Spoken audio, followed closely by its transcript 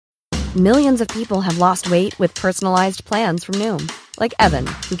Millions of people have lost weight with personalized plans from Noom. Like Evan,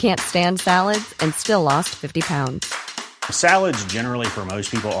 who can't stand salads and still lost 50 pounds. Salads generally for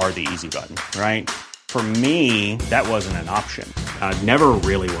most people are the easy button, right? For me, that wasn't an option. I never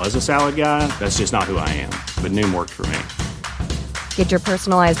really was a salad guy. That's just not who I am. But Noom worked for me. Get your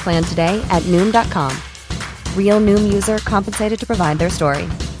personalized plan today at Noom.com. Real Noom user compensated to provide their story.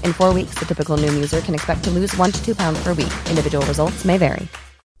 In 4 weeks, the typical Noom user can expect to lose 1 to 2 pounds per week. Individual results may vary.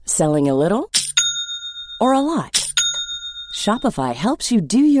 Selling a little or a lot? Shopify helps you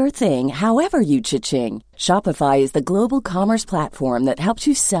do your thing however you cha-ching. Shopify is the global commerce platform that helps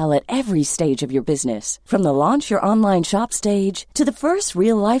you sell at every stage of your business. From the launch your online shop stage to the first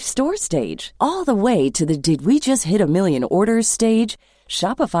real-life store stage, all the way to the did we just hit a million orders stage.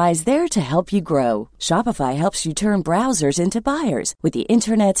 Shopify is there to help you grow. Shopify helps you turn browsers into buyers with the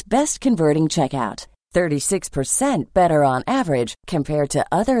internet's best converting checkout. 36% better on average compared to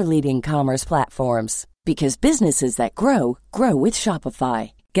other leading commerce platforms. Because businesses that grow, grow with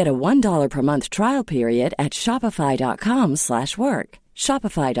Shopify. Get a $1 per month trial period at shopify.com/work.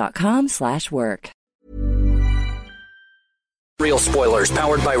 Shopify.com/work. Real spoilers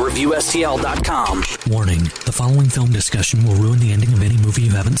powered by ReviewSTL.com. Warning, the following film discussion will ruin the ending of any movie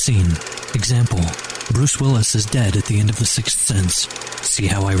you haven't seen. Example, Bruce Willis is dead at the end of The Sixth Sense. See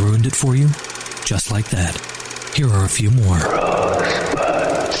how I ruined it for you? Just like that. Here are a few more.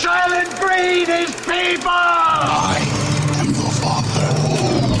 Silent breed is people! I am your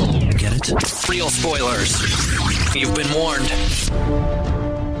father. Get it? Real spoilers. You've been warned.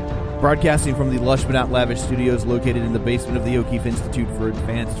 Broadcasting from the lush but not lavish studios located in the basement of the O'Keefe Institute for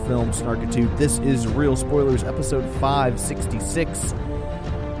Advanced Film Snarkitude, this is Real Spoilers, episode 566,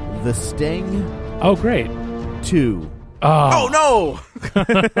 The Sting. Oh, great. 2. Oh no!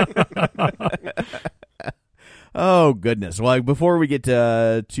 Oh, goodness. Well, before we get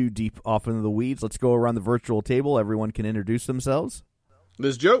too deep off into the weeds, let's go around the virtual table. Everyone can introduce themselves.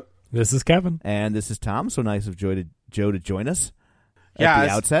 This is Joe. This is Kevin. And this is Tom. So nice of Joe to join us at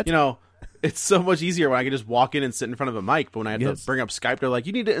the outset. You know, it's so much easier when I can just walk in and sit in front of a mic, but when I have to bring up Skype, they're like,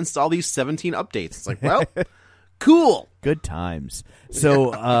 you need to install these 17 updates. It's like, well, cool. Good times.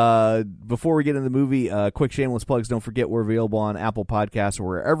 So before we get into the movie, quick shameless plugs. Don't forget we're available on Apple Podcasts or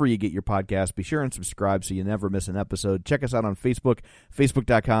wherever you get your podcasts. Be sure and subscribe so you never miss an episode. Check us out on Facebook,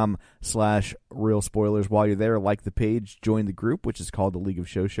 facebook.com/Real Spoilers. While you're there, like the page, join the group, which is called the League of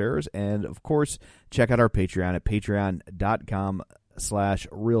Show Sharers. And, of course, check out our Patreon at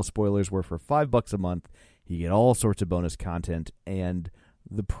patreon.com/Real Spoilers, where for $5 a month, you get all sorts of bonus content and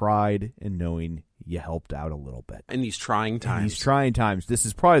the pride in knowing you helped out a little bit. In these trying times. This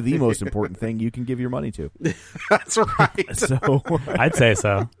is probably the most important thing you can give your money to. That's right. So I'd say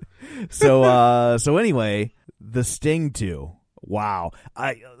so. So anyway, The Sting 2. Wow.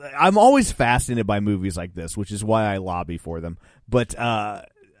 I'm always fascinated by movies like this, which is why I lobby for them. But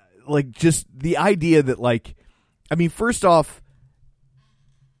just the idea that first off,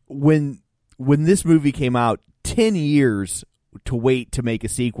 when this movie came out, 10 years to wait to make a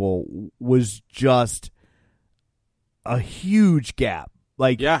sequel was just a huge gap.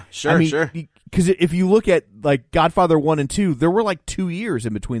 Sure. Because if you look at Godfather 1 and 2, there were 2 years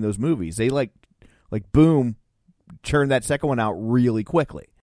in between those movies. They boom, churned that second one out really quickly.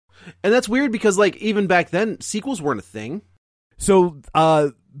 And that's weird because even back then, sequels weren't a thing. So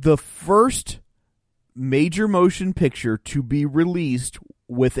the first major motion picture to be released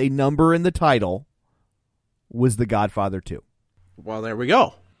with a number in the title was The Godfather 2. Well, there we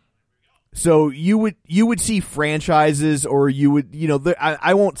go. So you would see franchises, or you would,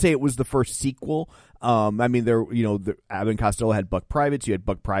 I won't say it was the first sequel. Abbott and Costello had Buck Privates. You had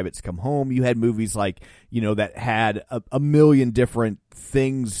Buck Privates Come Home. You had movies that had a million different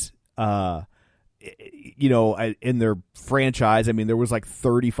things, in their franchise. I mean, there was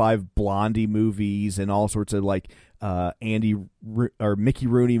 35 Blondie movies and all sorts of Mickey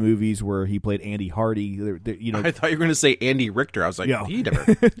Rooney movies where he played Andy Hardy. I thought you were going to say Andy Richter. I was like, he's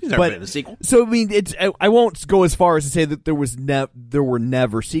never been in a sequel. So I mean, I won't go as far as to say that there were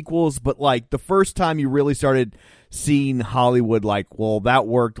never sequels, but the first time you really started seeing Hollywood that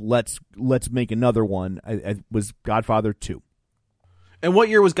worked. Let's make another one. It was Godfather 2. And what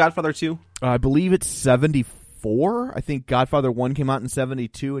year was Godfather 2? I believe it's 74. I think Godfather 1 came out in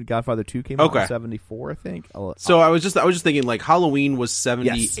 72 and Godfather 2 came out in 74, I think. So I was just thinking Halloween was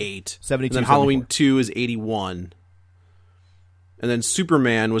 78. Yes. 72. And then Halloween 2 is 81. And then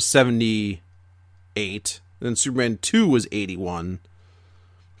Superman was 78. And then Superman 2 was 81.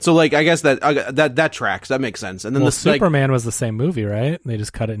 So I guess that tracks. That makes sense. And then Superman was the same movie, right? They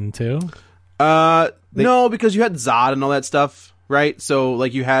just cut it in two. No, because you had Zod and all that stuff. right? So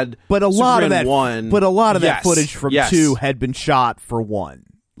like you had, but a lot of that, 1. But a lot of that Yes, footage from yes. 2 had been shot for 1.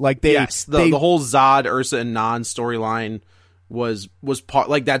 Like they, the whole Zod, Ursa, and Non storyline was part,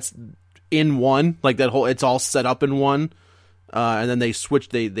 like that's in 1, like that whole, it's all set up in 1. And then they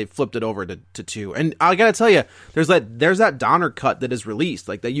switched, they flipped it over to 2. And I gotta tell you, there's that Donner cut that is released,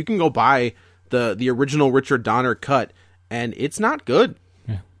 like that you can go buy the original Richard Donner cut, and it's not good.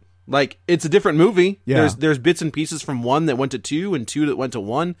 Yeah. Like it's a different movie. Yeah. There's bits and pieces from 1 that went to 2 and 2 that went to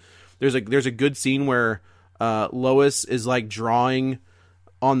 1. There's a good scene where Lois is like drawing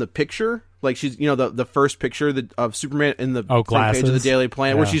on the picture, like she's, you know, the first picture of Superman in the front page of the Daily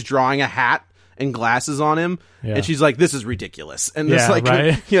Planet, where she's drawing a hat and glasses on him, and she's like, "This is ridiculous," and it's like,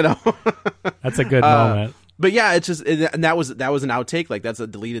 right? you know, that's a good moment. But yeah, it's just, and that was an outtake, like that's a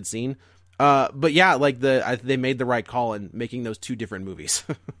deleted scene. But yeah, like they made the right call in making those 2 different movies.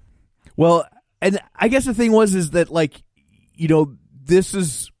 Well, and I guess the thing is that, like, you know, this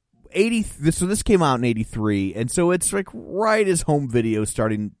is 80. So this came out in 83, and so it's like right as home video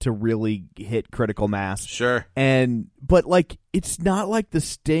starting to really hit critical mass. Sure. But like, it's not like The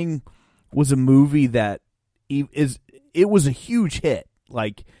Sting was a movie that it was a huge hit.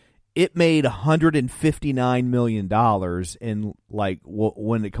 Like, it made $159 million in like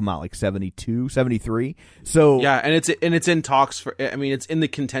when it come out, like 72, 73. So yeah, and it's in talks for. I mean, it's in the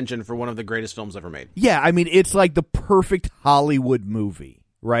contention for one of the greatest films ever made. Yeah, I mean, it's like the perfect Hollywood movie,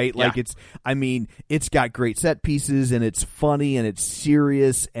 right? Like it's got great set pieces, and it's funny, and it's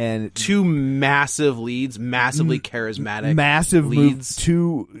serious, and 2 massive leads, massively charismatic, massive leads,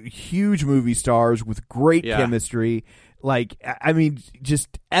 2 huge movie stars with great chemistry. Like, I mean,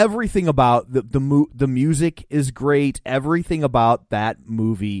 just everything about the music is great. Everything about that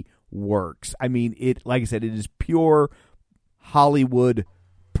movie works. I mean, like I said, it is pure Hollywood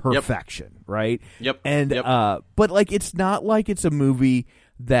perfection, right? Yep. And but like, it's not like it's a movie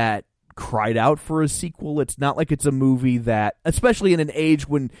that cried out for a sequel. It's not like it's a movie that, especially in an age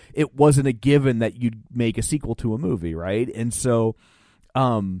when it wasn't a given that you'd make a sequel to a movie, right? And so,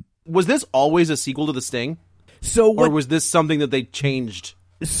 was this always a sequel to The Sting? So or was this something that they changed?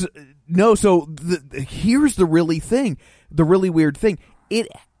 No. So here's the really weird thing.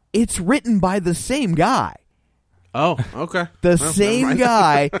 It's written by the same guy. Oh, okay. The same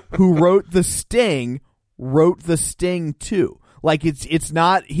guy who wrote The Sting wrote The Sting too. Like, it's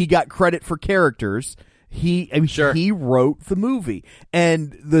not he got credit for characters. He wrote the movie,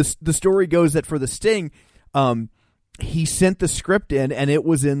 and the story goes that for The Sting, he sent the script in, and it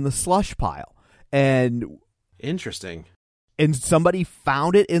was in the slush pile, and. Interesting. And somebody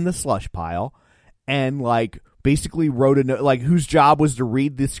found it in the slush pile and, like, basically wrote a note, like, whose job was to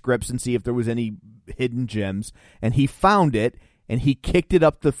read the scripts and see if there was any hidden gems. And he found it, and he kicked it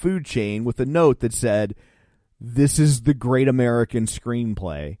up the food chain with a note that said, "This is the great American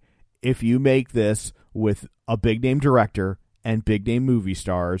screenplay. If you make this with a big-name director and big-name movie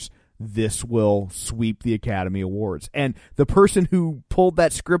stars, this will sweep the Academy Awards." And the person who pulled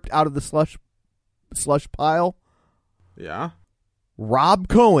that script out of the slush pile, Rob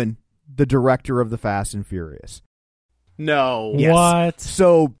Cohen, the director of the Fast and Furious. No. Yes. What?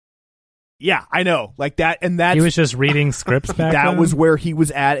 So, yeah, I know, like that, and that's, he was just reading scripts back that then? was where he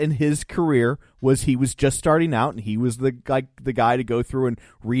was at in his career. He was just starting out, and he was the guy to go through and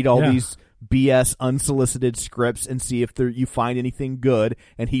read all these BS unsolicited scripts and see if you find anything good.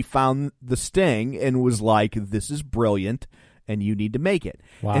 And he found The Sting and was like, "This is brilliant, and you need to make it."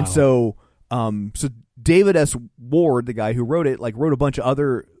 Wow. And so David S. Ward, the guy who wrote it, like, wrote a bunch of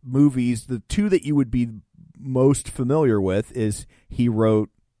other movies. The 2 that you would be most familiar with is he wrote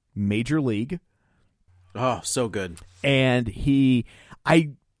Major League. Oh, so good. And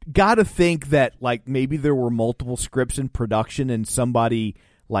I gotta think that, like, maybe there were multiple scripts in production and somebody,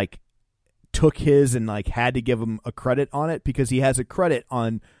 like, took his and, like, had to give him a credit on it, because he has a credit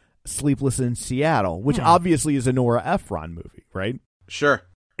on Sleepless in Seattle, which obviously is a Nora Ephron movie, right? Sure.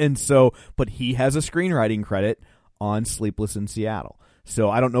 And so, but he has a screenwriting credit on Sleepless in Seattle. So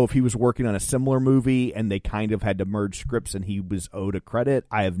I don't know if he was working on a similar movie and they kind of had to merge scripts and he was owed a credit.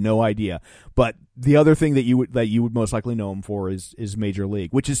 I have no idea. But the other thing that you would most likely know him for is Major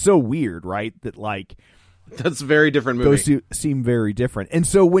League, which is so weird, right? That, like, that's a very different movie. Those seem very different. And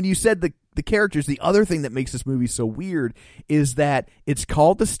so when you said the characters, the other thing that makes this movie so weird is that it's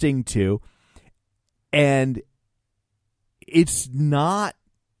called The Sting 2, and it's not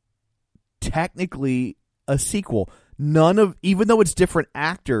technically a sequel. Even though it's different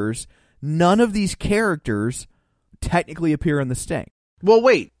actors, none of these characters technically appear in The Sting. Well,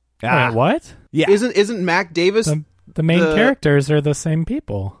 wait. Wait, what? Yeah. Isn't Mac Davis The main characters are the same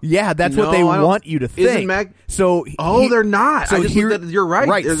people. Yeah, that's what they want you to think. Isn't Mac? So they're not. So you're right.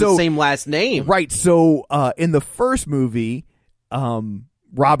 Right, they're the same last name. Right. So in the first movie,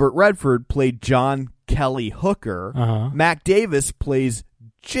 Robert Redford played John Kelly Hooker. Mac Davis plays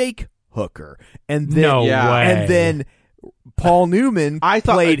Jake Hooker, and then and then Paul Newman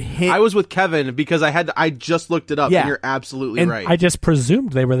played him. I was with Kevin because I just looked it up, and you're absolutely right. I just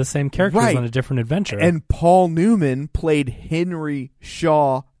presumed they were the same characters on a different adventure. And Paul Newman played Henry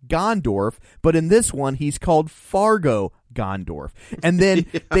Shaw Gondorf, but in this one he's called Fargo Gondorf. And then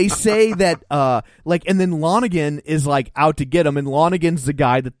they say that and then Lonigan is like out to get him, and Lonigan's the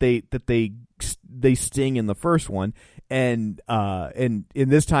guy that they sting in the first one. And in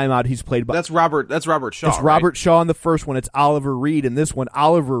this time out, he's played by that's Robert Shaw. It's Robert Shaw in the first one. It's Oliver Reed in this one.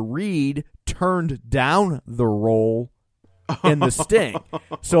 Oliver Reed turned down the role in The Sting,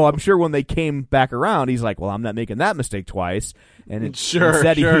 so I'm sure when they came back around, he's like, "Well, I'm not making that mistake twice." And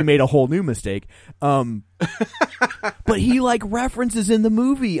instead, he made a whole new mistake. But he like references in the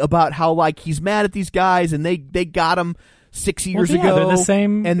movie about how like he's mad at these guys and they got him 6 years ago. They're the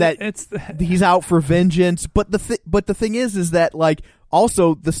same, and that he's out for vengeance. But the thing is that like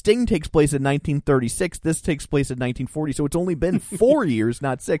also the Sting takes place in 1936. This takes place in 1940. So it's only been 4 years,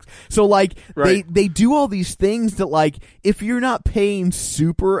 not 6. So like they do all these things that like if you're not paying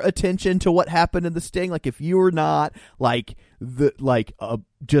super attention to what happened in the Sting, like if you're not like a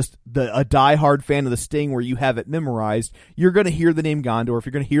diehard fan of the Sting where you have it memorized, you're going to hear the name Gondorf,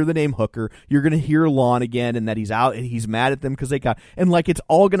 you're going to hear the name Hooker, you're going to hear Lon again, and that he's out and he's mad at them because they got, and like it's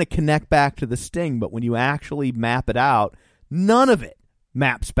all going to connect back to the Sting. But when you actually map it out, none of it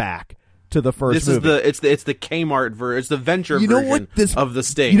maps back to the first movie. It's the Kmart version. It's the Venture version of the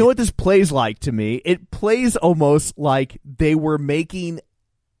Sting. You know what this plays like to me? It plays almost like they were making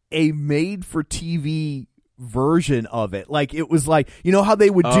a made-for-TV version of it. Like it was like, you know how they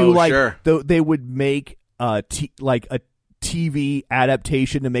would do they would make like a TV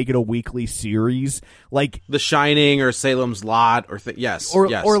adaptation to make it a weekly series, like The Shining or Salem's Lot or yes,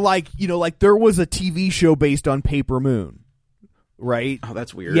 or like, you know, like there was a TV show based on Paper Moon, right? Oh,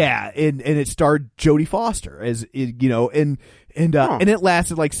 that's weird. Yeah, and it starred Jodie Foster as, you know, and it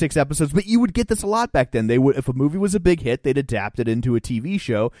lasted like 6 episodes. But you would get this a lot back then. They would, if a movie was a big hit, they'd adapt it into a TV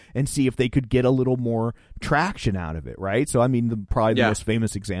show and see if they could get a little more traction out of it, right? So I mean, probably the most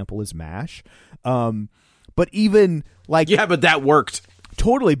famous example is MASH. But even like but that worked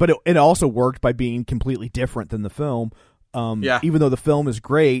totally. But it also worked by being completely different than the film. Even though the film is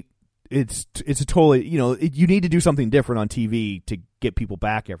great, it's a totally, you know, you need to do something different on TV to get people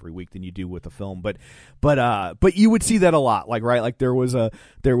back every week than you do with a film. But you would see that a lot, like, right? Like there was a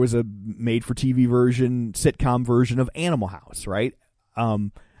made for TV version, sitcom version of Animal House, right?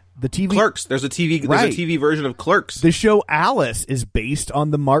 The TV Clerks. There's a TV version of Clerks. The show Alice is based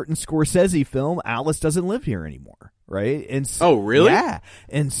on the Martin Scorsese film Alice Doesn't Live Here Anymore, right? And so, oh, really? Yeah.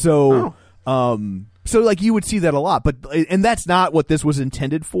 And so so like you would see that a lot, and that's not what this was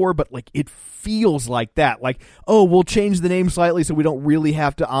intended for, but like it feels like that. Like, oh, we'll change the name slightly so we don't really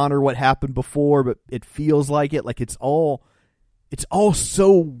have to honor what happened before, but it feels like it. Like it's all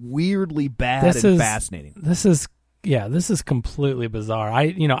so weirdly bad and fascinating. This is completely bizarre.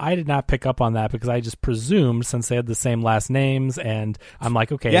 I did not pick up on that because I just presumed since they had the same last names, and I'm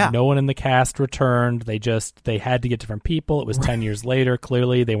like, okay, no one in the cast returned. They had to get different people. It was 10 years later.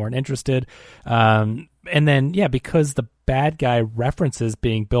 Clearly they weren't interested. And then, because the bad guy references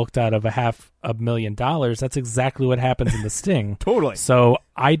being bilked out of $500,000, that's exactly what happens in The Sting. Totally. So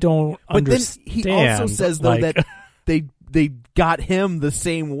I don't understand. Then he also says, though, that they got him the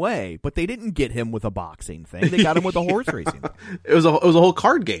same way, but they didn't get him with a boxing thing. They got him with a horse racing thing. It was a whole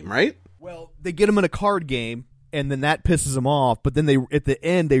card game, right? Well, they get him in a card game, and then that pisses him off. But then at the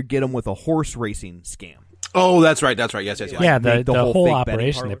end, they get him with a horse racing scam. Oh, that's right. Yes. Yeah, the whole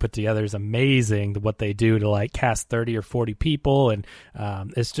operation they put together is amazing. What they do to like cast 30 or 40 people, and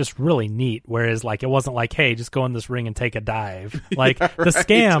it's just really neat. Whereas like it wasn't like, hey, just go in this ring and take a dive. Like the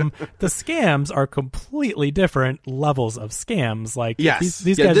scams are completely different levels of scams. Like these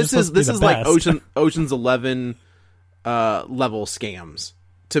guys this is best. Like Ocean's 11 level scams.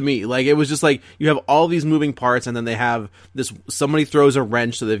 To me, like it was just like you have all these moving parts, and then they have this. Somebody throws a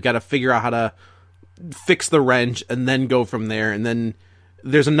wrench, so they've got to figure out how to fix the wrench and then go from there, and then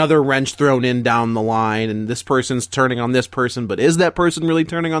there's another wrench thrown in down the line, and this person's turning on this person, but is that person really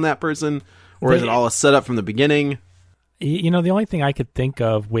turning on that person, or is it all a setup from the beginning? You know, the only thing I could think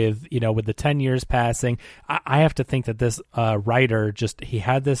of with the 10 years passing, I have to think that this writer he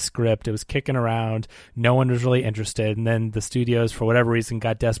had this script, it was kicking around, no one was really interested, and then the studios, for whatever reason,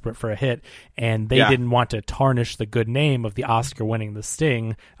 got desperate for a hit, and they didn't want to tarnish the good name of the Oscar-winning The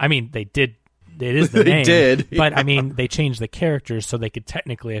Sting. I mean, they did. It is the name. They did. But, I mean, they changed the characters so they could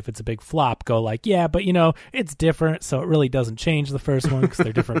technically, if it's a big flop, go like, yeah, but, it's different, so it really doesn't change the first one because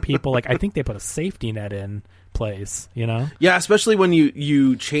they're different people. Like, I think they put a safety net in place, Yeah, especially when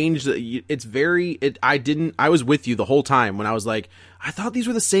you change it's very I was with you the whole time when I was like, I thought these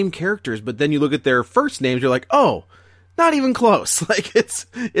were the same characters, but then you look at their first names, you're like, oh, not even close. Like,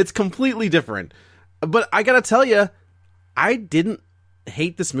 it's completely different. But I gotta tell you, I didn't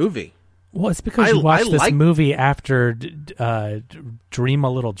hate this movie. Well, it's because you watched this movie after Dream a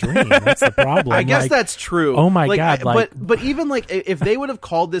Little Dream. That's the problem. I guess that's true. Oh my God! But even like if they would have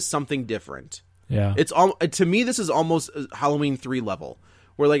called this something different, it's to me this is almost Halloween 3 level.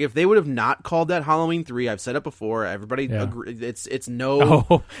 Where like if they would have not called that Halloween 3, I've said it before. Everybody it's no.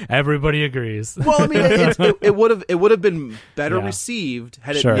 Oh, everybody agrees. Well, I mean, it would have been better received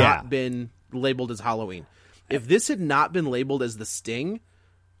had it not been labeled as Halloween. If this had not been labeled as The Sting,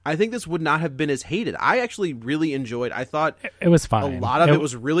 I think this would not have been as hated. I actually really enjoyed. I thought it was fine. A lot of it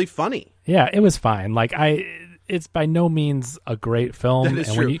was really funny. Yeah, it was fine. Like it's by no means a great film. That is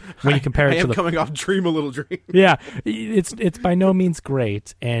and true. When you compare it to coming off Dream a Little Dream. Yeah, it's by no means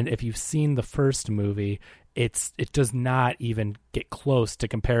great. And if you've seen the first movie, it does not even get close to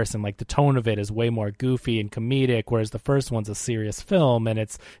comparison. Like the tone of it is way more goofy and comedic, whereas the first one's a serious film, and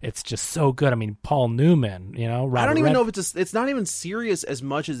it's just so good. I mean, Paul Newman, Robert I don't even know if it's not even serious as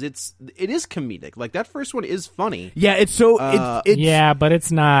much as it is comedic. Like that first one is funny. Yeah, it's so yeah, but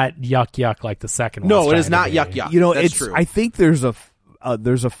it's not yuck like the second one. No, it is not yuck. That's true. I think there's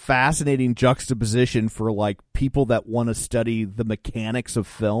a fascinating juxtaposition for like people that want to study the mechanics of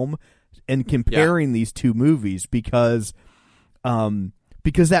film and comparing these two movies because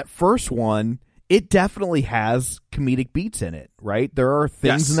that first one, it definitely has comedic beats in it, right? There are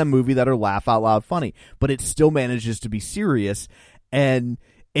things in the movie that are laugh out loud funny, but it still manages to be serious, and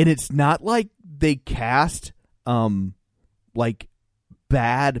it's not like they cast like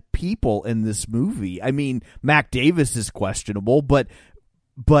bad people in this movie. I mean, Mac Davis is questionable, but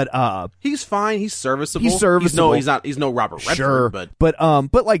he's fine. He's serviceable. He's no Robert Redford. Sure,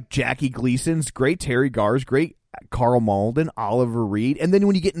 but like Jackie Gleason's great, Terry Garr's great, Carl Malden, Oliver Reed, and then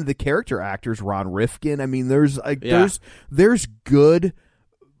when you get into the character actors, Ron Rifkin. I mean, there's good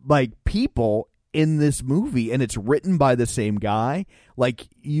like people in this movie, and it's written by the same guy. Like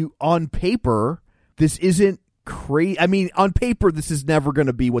on paper, this isn't crazy. I mean, on paper, this is never going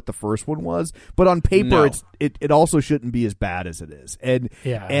to be what the first one was, but on paper, it also shouldn't be as bad as it is. And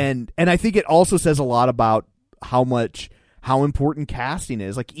I think it also says a lot about how important casting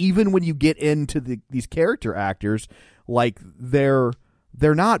is. Like even when you get into these character actors, like they're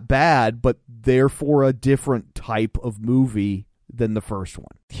not bad, but they're for a different type of movie than the first one.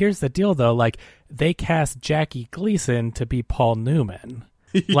 Here's the deal, though. Like they cast Jackie Gleason to be Paul Newman.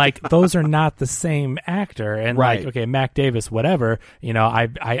 Like those are not the same actor, and like okay, Mac Davis, whatever.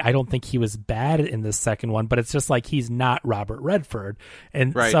 I don't think he was bad in the second one, but it's just like he's not Robert Redford,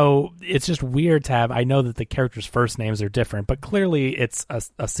 and so it's just weird to have. I know that the characters' first names are different, but clearly it's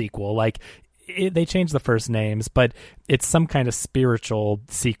a sequel. Like they changed the first names, but it's some kind of spiritual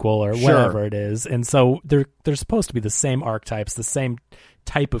sequel or whatever it is, and so they're supposed to be the same archetypes, the same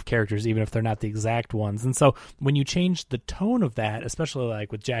type of characters, even if they're not the exact ones. And so when you change the tone of that, especially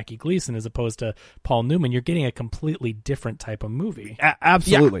like with Jackie Gleason as opposed to Paul Newman, you're getting a completely different type of movie.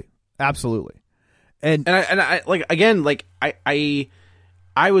 Absolutely. And I like, again, like I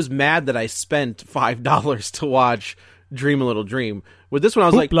was mad that I spent $5 to watch Dream a Little Dream. With this one, I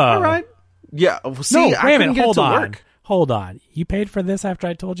was like, all right. Yeah. See, I couldn't get it to work. Hold on. You paid for this after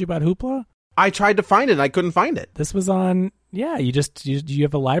I told you about Hoopla? I tried to find it and I couldn't find it. This was on, you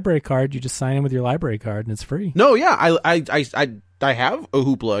have a library card. You just sign in with your library card and it's free. No, yeah, I have a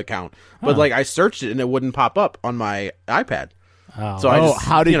Hoopla account, but like I searched it and it wouldn't pop up on my iPad. Oh,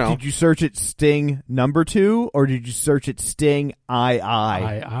 so did you search it Sting #2 or did you search it Sting II?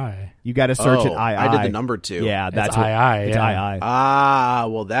 II. You got to search it II. I did the #2. Yeah, that's II. It's II. Ah,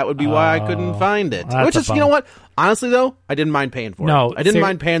 well, that would be why I couldn't find it. Which is, you know what? Honestly, though, I didn't mind paying for it. I didn't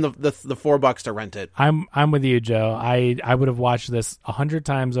mind paying the $4 to rent it. I'm with you, Joe. I would have watched this 100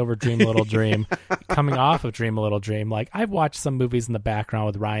 times over Dream a Little Dream. Coming off of Dream a Little Dream, like I've watched some movies in the background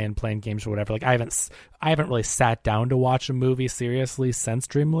with Ryan playing games or whatever. Like I haven't really sat down to watch a movie seriously since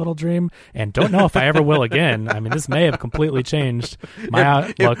Dream a Little Dream, and don't know if I ever will again. I mean, this may have completely changed my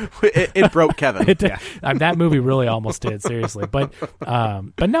outlook. It broke Kevin. That movie really almost did, seriously. But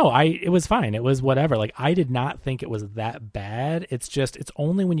no, it was fine. It was whatever. Like I did not think it was that bad. It's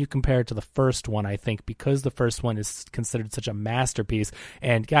only when you compare it to the first one, I think, because the first one is considered such a masterpiece.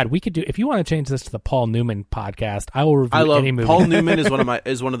 And God, we could do, if you want to change this to the Paul Newman podcast, I will review any movie. Paul Newman is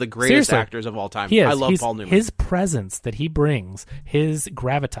one of the greatest Seriously, actors of all time. I love Paul Newman. His presence that he brings, his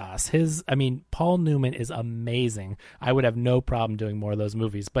gravitas, Paul Newman is amazing. I would have no problem doing more of those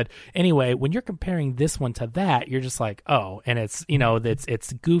movies. But anyway, when you're comparing this one to that, you're just like, oh, and it's,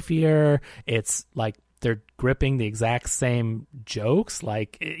 it's goofier. It's like they're gripping the exact same jokes.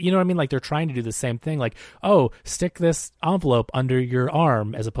 Like, you know what I mean? Like they're trying to do the same thing. Like, oh, stick this envelope under your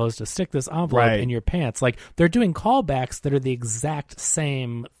arm as opposed to stick this envelope in your pants. Like they're doing callbacks that are the exact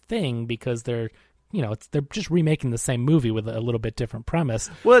same thing because they're just remaking the same movie with a little bit different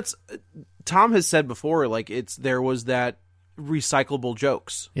premise. Well, Tom has said before, like there was that recyclable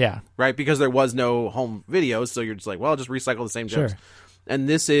jokes. Yeah. Right? Because there was no home videos, so you're just like, well, just recycle the same jokes. And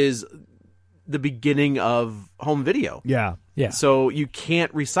this is the beginning of home video. Yeah. So you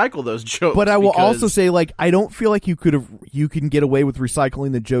can't recycle those jokes. But I will also say, like, I don't feel like you can get away with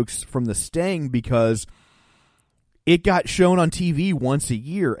recycling the jokes from The Sting because it got shown on TV once a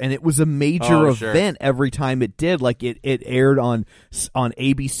year, and it was a major event every time it did. Like it aired on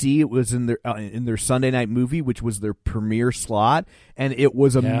ABC. It was in their Sunday night movie, which was their premiere slot, and it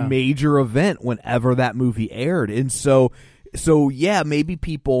was a major event whenever that movie aired. And so yeah, maybe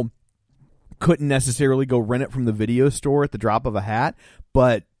people couldn't necessarily go rent it from the video store at the drop of a hat,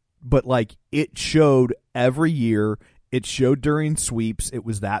 but like it showed every year. It showed during sweeps. It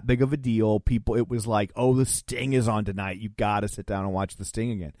was that big of a deal. It was like, oh, The Sting is on tonight. You got to sit down and watch The Sting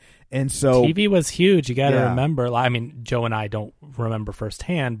again. And so TV was huge. You got to remember. I mean, Joe and I don't remember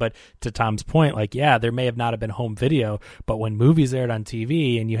firsthand, but to Tom's point, like, yeah, there may have not have been home video, but when movies aired on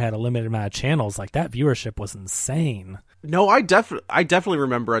TV and you had a limited amount of channels, like that viewership was insane. No, I definitely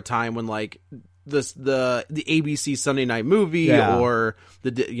remember a time when like the ABC Sunday night movie or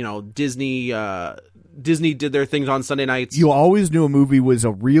the Disney did their things on Sunday nights. You always knew a movie was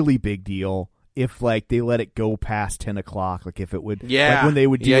a really big deal if like they let it go past 10 o'clock. Like if it would, like when they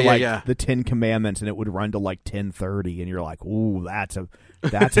would do the 10 Commandments and it would run to like 10:30, and you're like, ooh, that's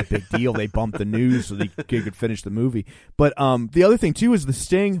a big deal. They bumped the news so they could finish the movie. But the other thing too is The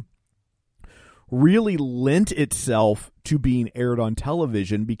Sting really lent itself to being aired on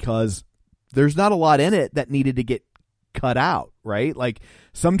television because there's not a lot in it that needed to get cut out, right? Like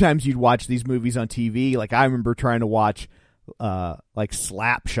sometimes you'd watch these movies on TV. Like I remember trying to watch like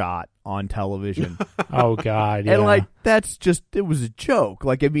Slapshot on television. Oh God. Yeah. And like it was a joke.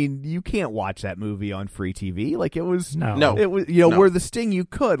 Like I mean, you can't watch that movie on free TV. Like it was it was where The Sting you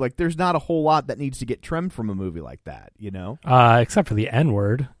could. Like there's not a whole lot that needs to get trimmed from a movie like that, except for the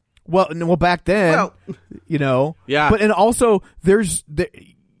N-word. Well, back then, yeah. But and also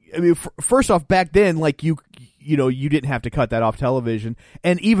first off, back then, like you didn't have to cut that off television,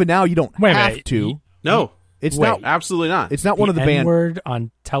 and even now you don't have to. No, it's not. Absolutely not. It's not one of the banned N-word on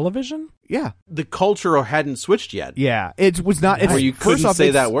television. Yeah, the culture hadn't switched yet. Yeah, it was not. Where you couldn't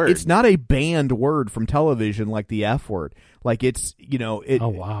say that word. It's not a banned word from television like the F word. Like it's Oh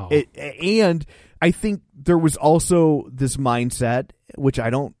wow. And I think there was also this mindset, which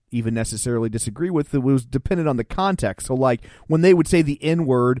I don't even necessarily disagree with, it was dependent on the context. So like when they would say the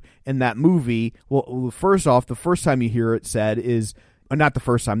N-word in that movie, well, first off, the first time you hear it said is not the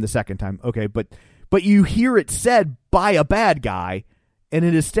first time, the second time. Okay. But you hear it said by a bad guy, and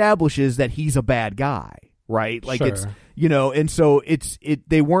it establishes that he's a bad guy, right? Like it's, and so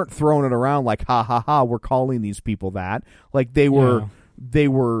they weren't throwing it around like, ha ha ha, we're calling these people that. Like they were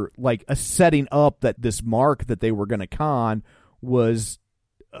like setting up that this mark that they were going to con was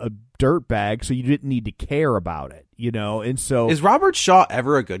a dirtbag, so you didn't need to care about it, And so, is Robert Shaw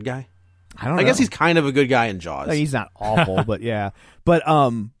ever a good guy? I don't know. I guess he's kind of a good guy in Jaws. I mean, he's not awful, but yeah, but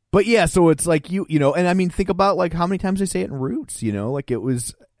yeah. So it's like and I mean, think about like how many times they say it in Roots. Like it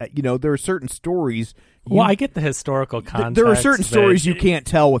was, there are certain stories. Well, I get the historical context. There are certain stories you can't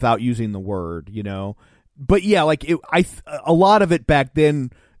tell without using the word. But yeah, like a lot of it back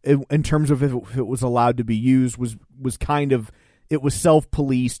then, in terms of if it was allowed to be used, was kind of. It was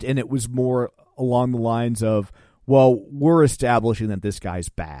self-policed, and it was more along the lines of, well, we're establishing that this guy's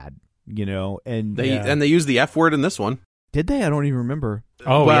bad, and they use the F word in this one. Did they? I don't even remember.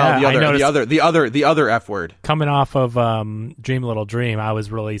 Oh, well, yeah. the other F word. Coming off of Dream a Little Dream, I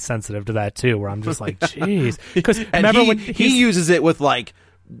was really sensitive to that too, where I'm just like, jeez. Because remember when he uses it with like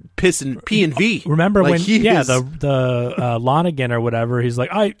piss and P and V. Remember like when the Lonigan or whatever, he's like,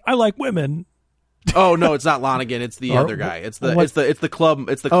 I like women. Oh no, it's not Lonigan. It's the other guy. It's the club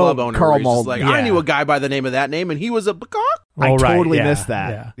owner. Carl Malden. Like, I knew a guy by the name of that name, and he was a peacock. I totally missed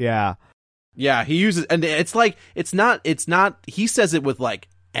that. Yeah, he uses, and it's like it's not. He says it with like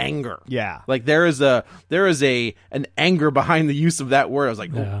anger. Yeah, like there is an anger behind the use of that word. I was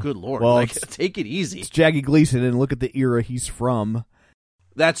like, oh, good lord, well, like take it easy. It's Jackie Gleason, and look at the era he's from.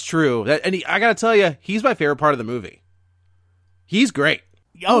 That's true. I gotta tell you, he's my favorite part of the movie. He's great.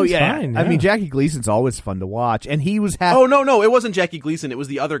 Oh yeah. Fine, I mean, Jackie Gleason's always fun to watch, and he was Oh no, it wasn't Jackie Gleason. It was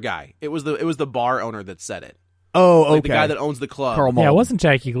the other guy. It was the bar owner that said it. Oh, okay. Like the guy that owns the club. Carl Malden. Yeah, it wasn't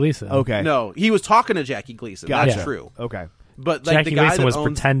Jackie Gleason. Okay. No, he was talking to Jackie Gleason. Gotcha. That's true. Okay. But like, Jackie the guy Gleason was owns...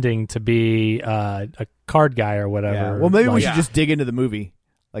 pretending to be a card guy or whatever. Yeah. Well, maybe we should just dig into the movie.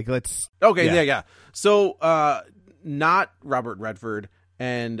 Like, let's. Okay. Yeah. So, not Robert Redford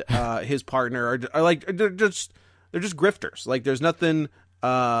and his partner are like they're just grifters. Like, there's nothing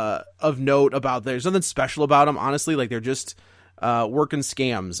of note about. There's nothing special about them. Honestly, like they're just working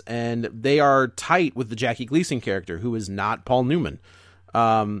scams, and they are tight with the Jackie Gleason character, who is not Paul Newman.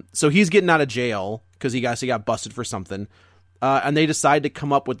 So he's getting out of jail because he got busted for something, and they decide to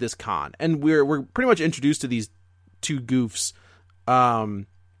come up with this con. And we're pretty much introduced to these two goofs.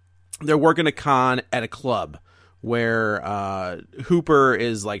 They're working a con at a club where Hooper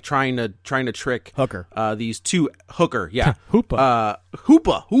is like trying to trick Hooker. These two Hooker, yeah, Hoopa.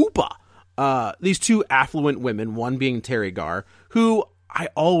 These two affluent women, one being Terry Garr, who I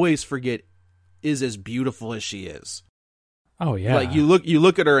always forget is as beautiful as she is. Oh yeah, like you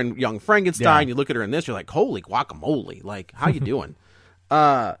look at her in Young Frankenstein, you look at her in this, you're like, holy guacamole, like how you doing?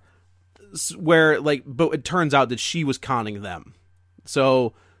 Where like, but it turns out that she was conning them.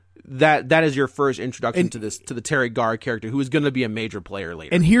 So that is your first introduction to the Terry Garr character, who is going to be a major player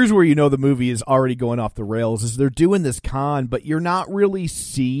later. And here's where the movie is already going off the rails: is they're doing this con, but you're not really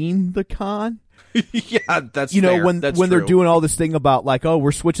seeing the con. Yeah, that's fair. when they're doing all this thing about like, oh,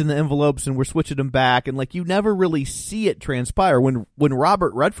 we're switching the envelopes and we're switching them back, and like you never really see it transpire. When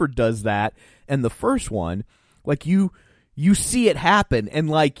Robert Redford does that, and the first one, like you see it happen, and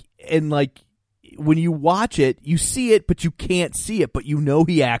like when you watch it, you see it, but you can't see it, but you know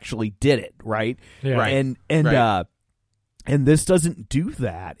he actually did it, right? Yeah. Right. And this doesn't do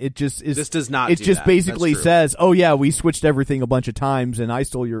that. It just is. This does not. It do just that. basically says, "Oh yeah, we switched everything a bunch of times, and I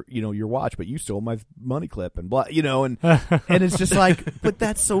stole your watch, but you stole my money clip, and blah, and and it's just like, but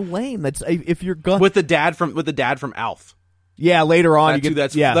that's so lame. That's if you're gonna with the dad from Alf. Yeah, later on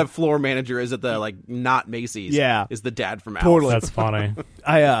that floor manager is at the like not Macy's. Yeah, is the dad from Alf. Totally, that's funny.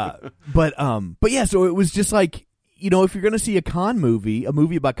 But yeah, so it was just like, if you're going to see a movie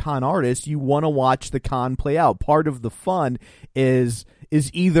about con artists, you want to watch the con play out. Part of the fun is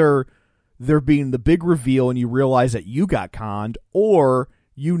either there being the big reveal and you realize that you got conned, or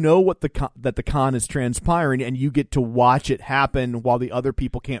what that the con is transpiring, and you get to watch it happen while the other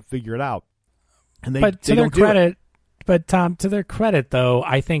people can't figure it out. And But Tom, to their credit, though,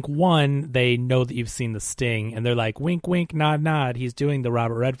 I think, one, they know that you've seen The Sting, and they're like, wink, wink, nod, nod, he's doing the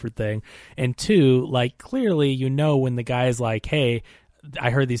Robert Redford thing. And two, like, clearly, when the guy's like, hey, I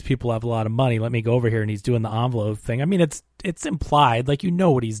heard these people have a lot of money, let me go over here, and he's doing the envelope thing. I mean, it's implied, like,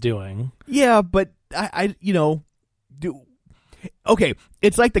 what he's doing. Yeah, but okay,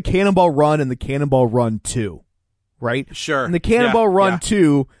 it's like the Cannonball Run and the Cannonball Run 2, right? Sure. And the Cannonball Run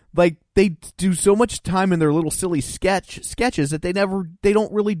 2, like, they do so much time in their little silly sketches that they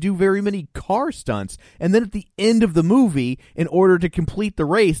don't really do very many car stunts. And then at the end of the movie, in order to complete the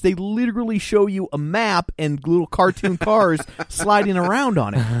race, they literally show you a map and little cartoon cars sliding around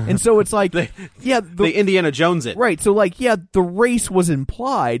on it. And so it's like, the Indiana Jones it. Right. So like, yeah, the race was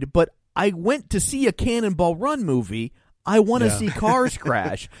implied, but I went to see a Cannonball Run movie. I want to see cars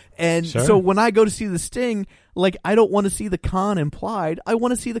crash. And so when I go to see The Sting, like, I don't want to see the con implied. I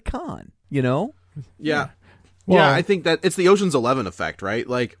want to see the con, Yeah. Well, yeah, I think that it's the Ocean's 11 effect, right?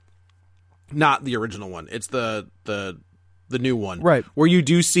 Like, not the original one. It's the new one. Right. Where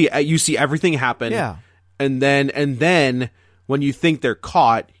you see everything happen. Yeah. And then when you think they're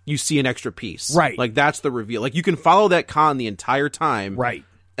caught, you see an extra piece. Right. Like, that's the reveal. Like, you can follow that con the entire time. Right.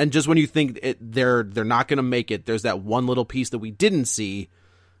 And just when you think they're not going to make it, there's that one little piece that we didn't see,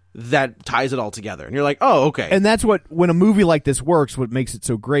 that ties it all together. And you're like, oh, okay. And that's when a movie like this works, what makes it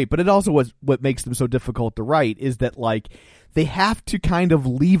so great. But it also what makes them so difficult to write is that, like, they have to kind of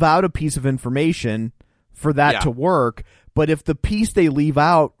leave out a piece of information for that to work. But if the piece they leave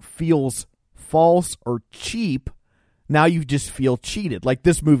out feels false or cheap, now you just feel cheated. Like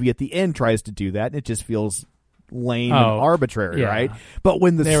this movie at the end tries to do that, and it just feels lame and arbitrary, right? But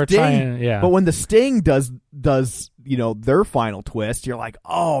when the Sting does their final twist, you're like,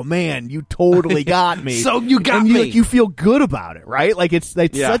 oh man, you totally got me. So you got me. You feel good about it, right? Like it's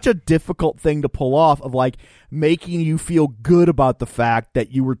such a difficult thing to pull off, of like making you feel good about the fact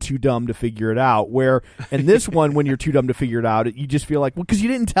that you were too dumb to figure it out. Where in this one, when you're too dumb to figure it out, you just feel like, well, because you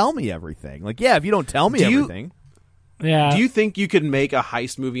didn't tell me everything. Like, yeah, if you don't tell me everything. Do you think you could make a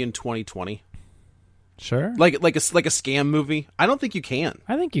heist movie in 2020? Sure. Like a scam movie? I don't think you can.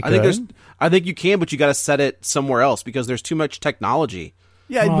 I think you could. I think you can, but you got to set it somewhere else because there's too much technology.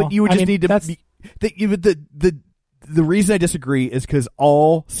 Yeah, but you would just need to. The reason I disagree is because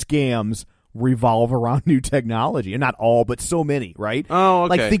all scams revolve around new technology, and not all, but so many, right? Oh, okay.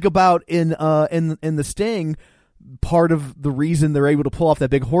 Like think about in the Sting. Part of the reason they're able to pull off that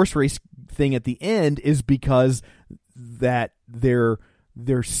big horse race thing at the end is because that they're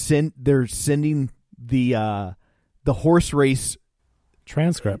sending the horse race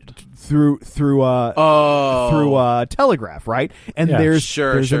transcript through telegraph, right? And there's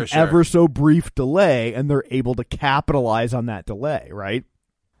an ever so brief delay, and they're able to capitalize on that delay, right?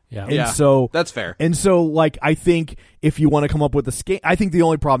 Yeah. And so that's fair. And so, like, I think if you want to come up with a scam, I think the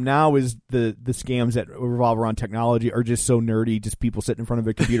only problem now is the scams that revolve around technology are just so nerdy, just people sitting in front of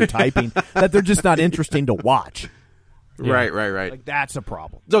a computer typing, that they're just not interesting to watch. Yeah. Right. Like, that's a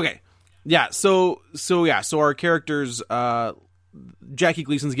problem. Okay. Yeah. So our characters, Jackie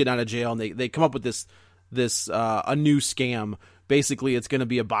Gleason's getting out of jail, and they come up with this a new scam. Basically, it's going to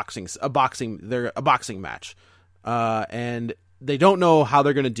be a boxing match, and they don't know how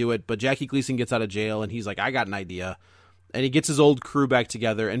they're going to do it. But Jackie Gleason gets out of jail, and he's like, I got an idea, and he gets his old crew back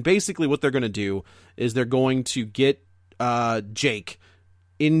together. And basically, what they're going to do is they're going to get Jake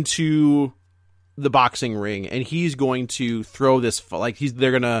into the boxing ring, and he's going to throw this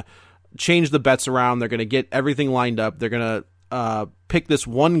they're going to change the bets around. They're going to get everything lined up. They're going to pick this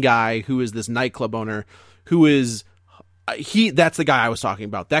one guy who is this nightclub owner who is that's the guy I was talking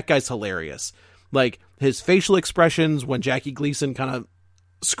about. That guy's hilarious. Like his facial expressions when Jackie Gleason kind of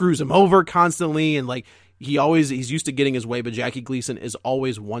screws him over constantly, and like he's used to getting his way, but Jackie Gleason is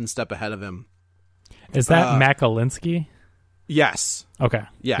always one step ahead of him. Is that Makalinsky? Yes. Okay.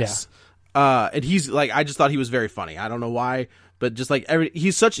 Yes. Yeah. And he's like, I just thought he was very funny. I don't know why, but just like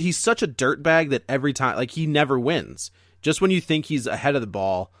he's such a dirtbag that every time, like, he never wins. Just when you think he's ahead of the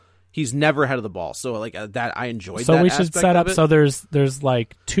ball, he's never ahead of the ball. So like that, I enjoyed. So that we should set up. It. So there's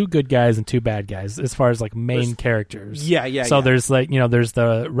like two good guys and two bad guys as far as like main characters. Yeah. So there's like, there's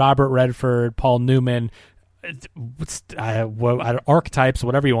the Robert Redford, Paul Newman, archetypes,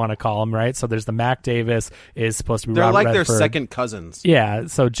 whatever you want to call them, right? So there's the Mac Davis is supposed to be Robert Redford. They're like their second cousins. Yeah.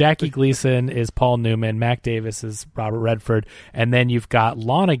 So Jackie Gleason is Paul Newman, Mac Davis is Robert Redford, and then you've got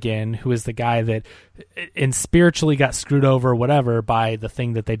Lonergan, who is the guy that spiritually got screwed over, whatever, by the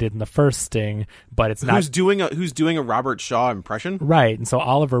thing that they did in the first Sting, but it's not. Who's doing a Robert Shaw impression? Right. And so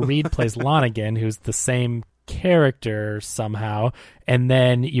Oliver Reed plays Lonergan, who's the same character somehow, and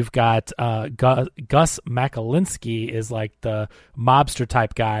then you've got Gus Makalinsky is like the mobster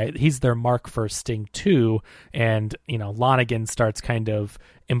type guy. He's their mark for Sting 2, and Lonergan starts kind of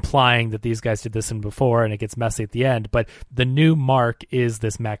implying that these guys did this in before, and it gets messy at the end. But the new mark is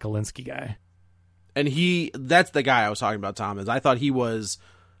this Makalinsky guy, and that's the guy I was talking about, Tom. Is I thought he was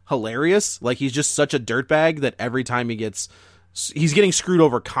hilarious. Like, he's just such a dirtbag that every time he's getting screwed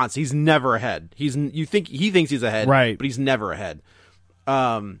over constantly. He's never ahead. He thinks he's ahead, right? But he's never ahead.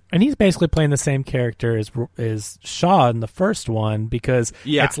 And he's basically playing the same character as Shaw in the first one, because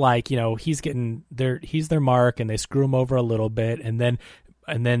it's like, he's their mark, and they screw him over a little bit, and then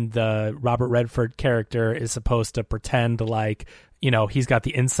the Robert Redford character is supposed to pretend like, he's got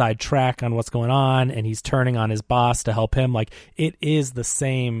the inside track on what's going on, and he's turning on his boss to help him. Like, it is the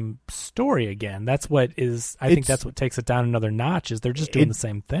same story again. That's what is, I think that's what takes it down another notch, is they're just doing the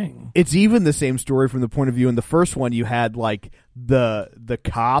same thing. It's even the same story from the point of view. In the first one, you had like the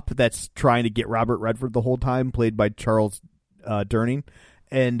cop that's trying to get Robert Redford the whole time, played by Charles Durning.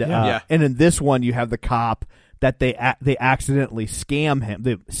 And in this one, you have the cop that they accidentally scam him.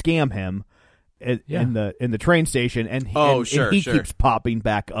 They scam him in the train station, and he keeps popping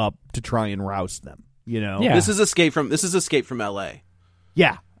back up to try and roust them. This is Escape from L.A.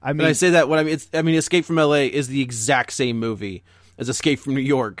 Yeah, I mean, when I say that, Escape from L.A. is the exact same movie. as Escape from New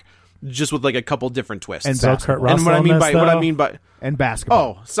York, just with like a couple different twists. And so Kurt Russell and what I mean by and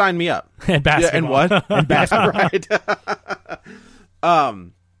basketball. Oh, sign me up. And basketball. Yeah, and what? And basketball. Yeah,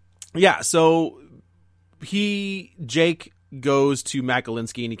 right. Yeah, so Jake goes to Mac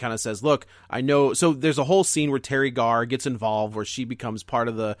Alinsky and he kind of says, look, I know. So there's a whole scene where Terry Garr gets involved where she becomes part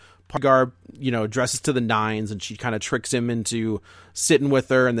of the Garr, dresses to the nines and she kind of tricks him into sitting with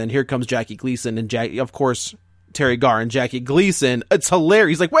her. And then here comes Jackie Gleason and of course, Terry Garr and Jackie Gleason. It's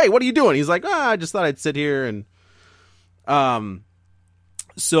hilarious. He's like, wait, what are you doing? He's like, I just thought I'd sit here. And,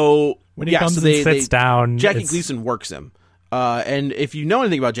 so when he comes and sits down, Jackie Gleason works him. And if you know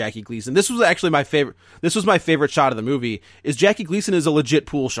anything about Jackie Gleason, this was actually my favorite. This was my favorite shot of the movie. Is Jackie Gleason is a legit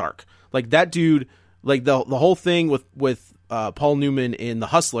pool shark. Like that dude. Like the whole thing with Paul Newman in The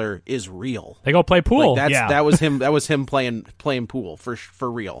Hustler is real. They go play pool. Like that was him. That was him playing pool for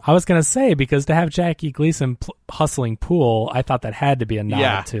real. I was gonna say because to have Jackie Gleason hustling pool, I thought that had to be a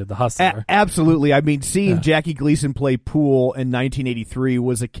nod to The Hustler. Absolutely. I mean, seeing Jackie Gleason play pool in 1983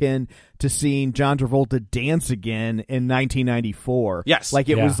 was akin to seeing John Travolta dance again in 1994. Yes, like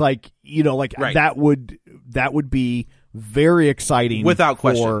it was like right. that would be very exciting without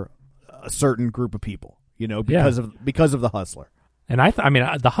question for a certain group of people. Because of The Hustler. And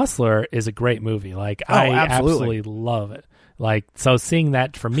The Hustler is a great movie. Like I absolutely love it. Like, so seeing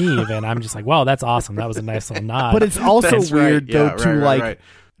that for me, even I'm just like, wow, that's awesome. That was a nice little nod. But it's also weird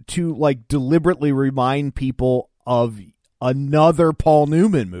to deliberately remind people of another Paul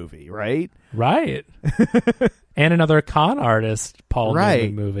Newman movie, right? Right. And another con artist Paul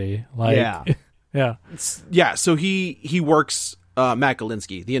Newman movie. Like, yeah. So he works Mac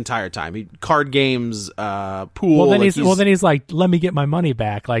Alinsky the entire time. Card games, pool. Well, then he's like, let me get my money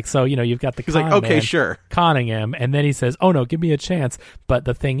back. Like, so you've got the. He's like, okay, sure, conning him, and then he says, "Oh no, give me a chance." But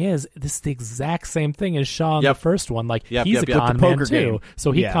the thing is, this is the exact same thing as Shaw in the first one. Like, he's a con man too,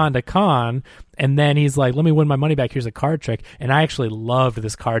 so he conned a con, and then he's like, "Let me win my money back. Here's a card trick." And I actually loved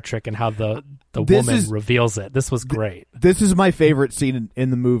this card trick and how the woman reveals it. This was great. This is my favorite scene in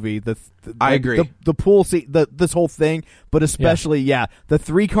the movie. I agree. The pool scene, this whole thing, but especially the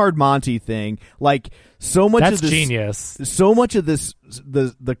 3-card Monty thing. Like so much that's of this, genius. So much of this,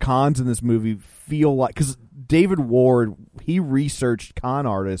 the cons in this movie feel like, because David Ward, he researched con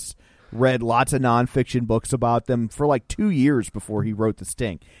artists, read lots of nonfiction books about them for like 2 years before he wrote The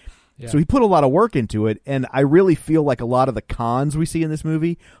Sting. Yeah. So he put a lot of work into it, and I really feel like a lot of the cons we see in this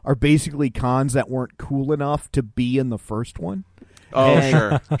movie are basically cons that weren't cool enough to be in the first one.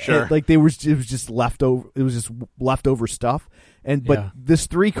 Oh, sure. Like it was just leftover. It was just leftover stuff. But this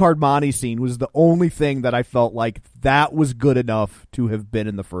 3-card Monty scene was the only thing that I felt like that was good enough to have been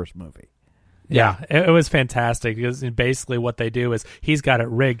in the first movie. Yeah, it was fantastic because basically what they do is he's got it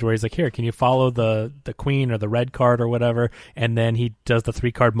rigged where he's like, here, can you follow the queen or the red card or whatever? And then he does the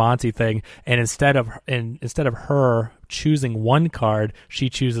 3-card Monty thing, and instead of her choosing one card, she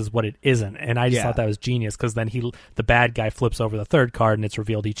chooses what it isn't. And I just thought that was genius because then the bad guy flips over the 3rd card and it's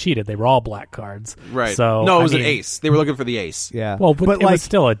revealed he cheated. They were all black cards. Right. So no, it was an ace. They were looking for the ace. Yeah. Well, but it was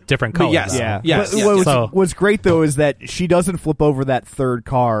still a different color. Yes. Though. Yeah. Yes. What's great though is that she doesn't flip over that 3rd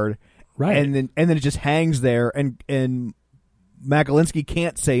card. Right. And then it just hangs there, and Mac Alinsky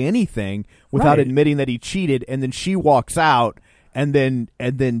can't say anything without admitting that he cheated, and then she walks out, and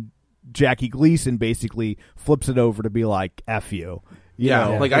then Jackie Gleason basically flips it over to be like, F you. You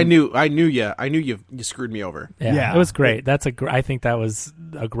know? Like I knew you screwed me over. Yeah. It was great. I think that was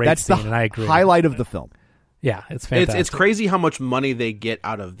a great scene, and I agree. Highlight of the film. Yeah, it's fantastic. It's crazy how much money they get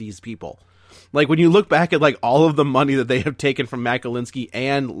out of these people. Like when you look back at like all of the money that they have taken from Mac Alinsky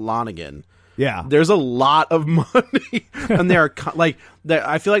and Lonergan, there's a lot of money, and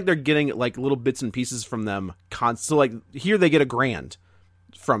I feel like they're getting like little bits and pieces from them. So like here they get $1,000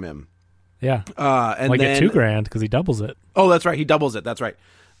 from him. Yeah, and then get $2,000 because he doubles it. Oh, that's right, he doubles it. That's right.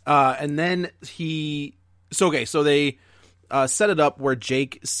 And then so they set it up where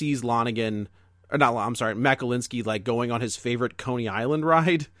Jake sees Mac Alinsky like going on his favorite Coney Island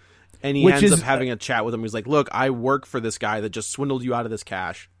ride. And he ends up having a chat with him. He's like, look, I work for this guy that just swindled you out of this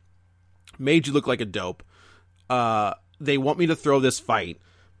cash, made you look like a dope. They want me to throw this fight,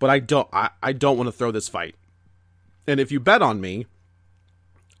 but I don't want to throw this fight. And if you bet on me,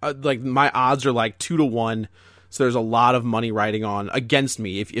 like my odds are like 2-1. So there's a lot of money riding on against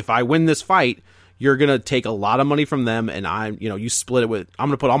me. If I win this fight, you're going to take a lot of money from them. And you split it with, I'm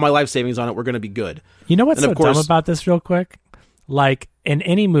going to put all my life savings on it. We're going to be good. You know what's so dumb about this real quick? Like, in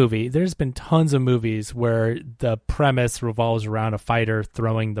any movie, there's been tons of movies where the premise revolves around a fighter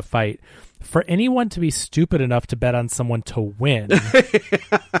throwing the fight. For anyone to be stupid enough to bet on someone to win,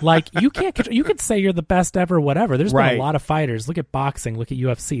 like you could say you're the best ever, whatever. There's been a lot of fighters. Look at boxing, look at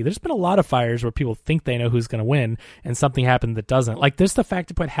UFC. There's been a lot of fighters where people think they know who's going to win and something happened that doesn't. Like there's the fact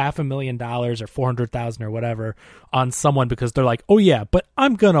to put $500,000 or 400,000 or whatever on someone because they're like, oh yeah, but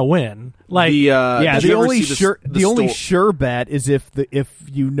I'm going to win. Like, the only sure bet is if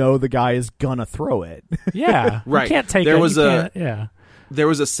you know the guy is gonna throw it. Yeah, right. You can't take There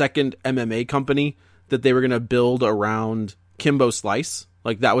was a second MMA company that they were going to build around Kimbo Slice.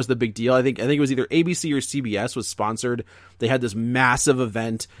 Like that was the big deal. I think it was either ABC or CBS was sponsored. They had this massive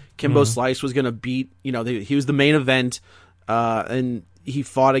event. Kimbo Slice was going to beat, he was the main event. And he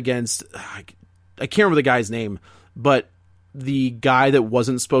fought against, I can't remember the guy's name, but the guy that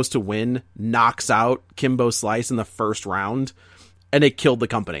wasn't supposed to win knocks out Kimbo Slice in the first round and it killed the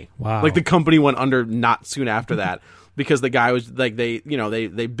company. Wow. Like the company went under not soon after that. Because the guy was like they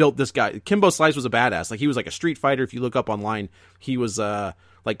built this guy. Kimbo Slice was a badass. Like he was like a street fighter. If you look up online, he was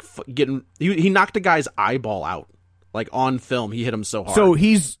he knocked a guy's eyeball out. Like on film, he hit him so hard. So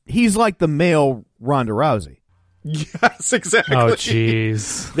he's like the male Ronda Rousey. Yes, exactly. Oh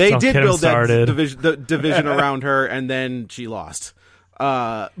jeez, they did build that division around her, and then she lost.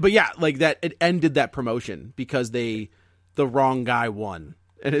 But yeah, like that it ended that promotion because the wrong guy won,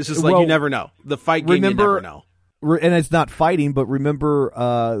 and it's just like you never know. The fight game, you never know. And it's not fighting, but remember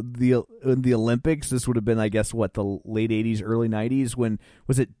the Olympics? This would have been, I guess, the late 80s, early 90s, when,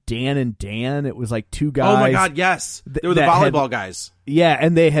 was it Dan and Dan? It was like two guys. Oh my God, yes. They were the volleyball guys. Yeah,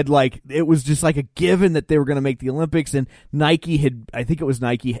 and they had it was just like a given that they were going to make the Olympics, and I think it was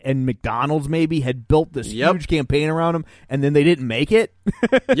Nike and McDonald's maybe had built this huge campaign around them, and then they didn't make it.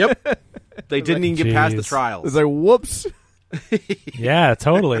 Yep. They didn't even get past the trials. It was like, whoops. Yeah,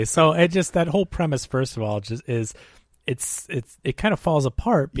 totally. So it just, that whole premise, first of all, just is it kind of falls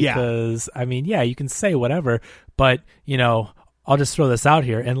apart because you can say whatever, but I'll just throw this out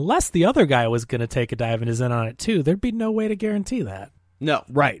here. Unless the other guy was going to take a dive and is in on it too, there'd be no way to guarantee that. No,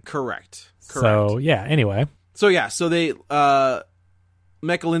 right? Correct. So yeah. Anyway. So they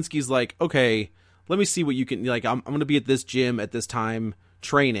Mekulinski's like, okay, let me see what you can. Like, I'm going to be at this gym at this time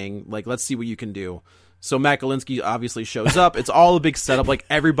training. Like, let's see what you can do. So Mekulinski obviously shows up. It's all a big setup. Like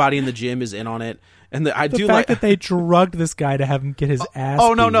everybody in the gym is in on it. And the fact that they drugged this guy to have him get his ass.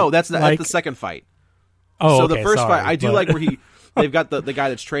 Oh no, that's the second fight. Oh, so okay, the first fight, I do like where they've got the guy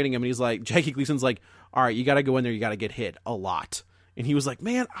that's training him, and he's like, Jackie Gleason's like, all right, you got to go in there, you got to get hit a lot, and he was like,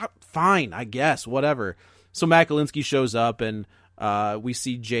 man, fine, I guess, whatever. So Mekulinski shows up, and we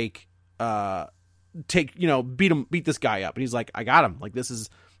see Jake beat this guy up, and he's like, I got him. Like this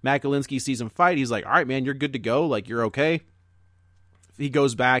is. Mekulinski sees him fight. He's like, all right, man, you're good to go. Like, you're okay. He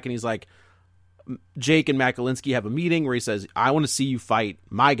goes back and he's like, Jake and Mekulinski have a meeting where he says, I want to see you fight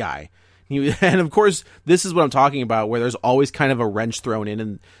my guy. And of course, this is what I'm talking about, where there's always kind of a wrench thrown in,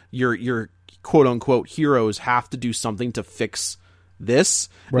 and your quote unquote heroes have to do something to fix this.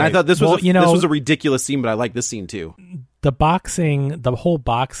 Right. And I thought this was a ridiculous scene, but I like this scene too. The whole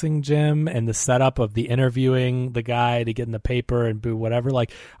boxing gym and the setup of the interviewing the guy to get in the paper and do whatever.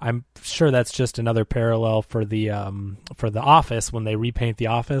 Like, I'm sure that's just another parallel for the Office when they repaint the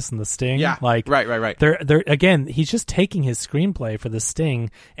Office and the Sting. Yeah, like right. They're again, he's just taking his screenplay for the Sting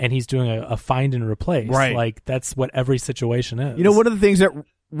and he's doing a find and replace. Right, like that's what every situation is. One of the things that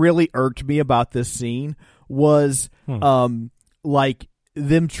really irked me about this scene was like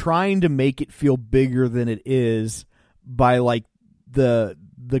them trying to make it feel bigger than it is. By like the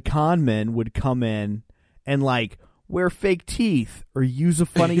con men would come in and like wear fake teeth or use a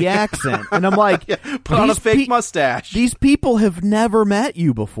funny accent, and I'm like, put on a fake mustache. These people have never met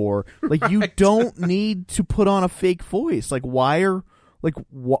you before. Like you don't need to put on a fake voice. Like why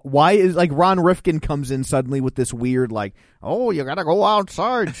is like Ron Rifkin comes in suddenly with this weird like, oh, you gotta go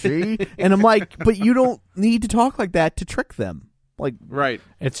outside, see? And I'm like, but you don't need to talk like that to trick them. Like, right.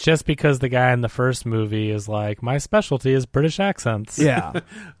 It's just because the guy in the first movie is like, my specialty is British accents. Yeah.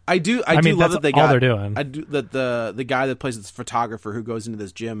 I do love that they got all they're doing. I do that the guy that plays this photographer who goes into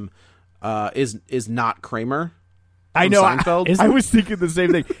this gym is not Kramer. I know. Seinfeld. I was thinking the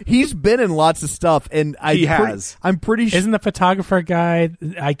same thing. He's been in lots of stuff, and I'm pretty sure. Isn't the photographer guy?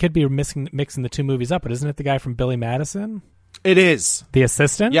 I could be mixing the two movies up, but isn't it the guy from Billy Madison? It is the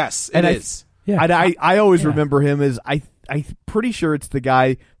assistant. Yes, it is. Yeah, I always remember him as I'm pretty sure it's the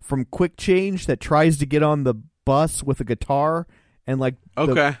guy from Quick Change that tries to get on the bus with a guitar and like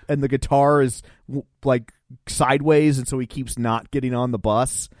the guitar is like sideways, and so he keeps not getting on the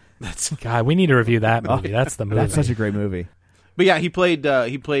bus. God, we need to review that movie. That's the movie. That's such a great movie. But yeah, he played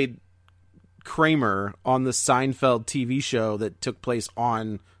Kramer on the Seinfeld TV show that took place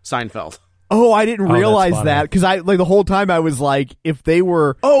on Seinfeld. Oh, I didn't realize that because the whole time I was like, if they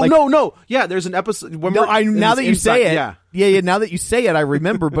were. Oh no, yeah. There's an episode. Now that you say it, yeah. Now that you say it, I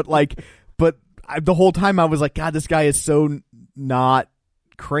remember. but the whole time I was like, God, this guy is so not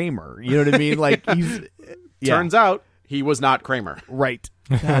Kramer. You know what I mean? Like he's. Turns out he was not Kramer. Right.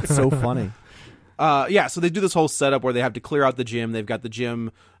 That's so funny. So they do this whole setup where they have to clear out the gym. They've got the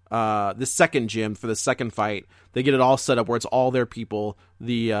gym. The second gym for the second fight, they get it all set up where it's all their people.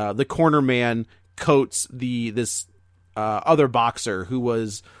 The corner man coats this other boxer who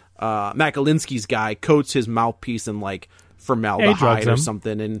was Matt Galinsky's guy, coats his mouthpiece in like formaldehyde or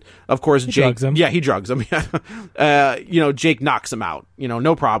something, and of course Jake he drugs him. Jake knocks him out,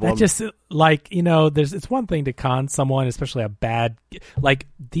 no problem. That just it's one thing to con someone, especially a bad, like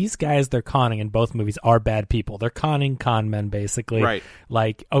these guys they're conning in both movies are bad people. They're conning con men basically, right?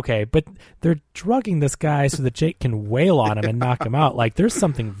 Like, okay, but they're drugging this guy so that Jake can wail on him and knock him out. Like there's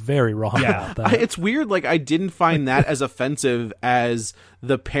something very wrong about that. It's weird, like I didn't find that as offensive as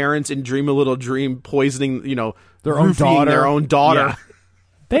the parents in Dream a Little Dream poisoning, their own daughter. Yeah.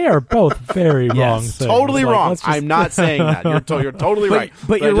 They are both very wrong things. Totally wrong. I'm not saying that. You're totally right.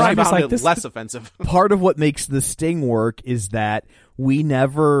 But you're right. I found it less offensive. Part of what makes the sting work is that we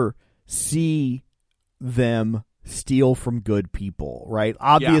never see them steal from good people, right?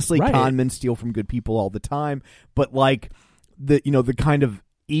 Obviously, con men steal from good people all the time, but like the kind of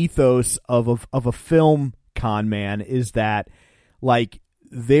ethos of a film con man is that like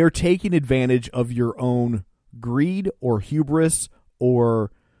they're taking advantage of your own greed or hubris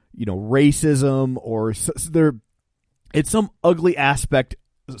or racism or it's some ugly aspect,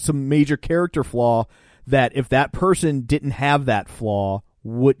 some major character flaw that if that person didn't have that flaw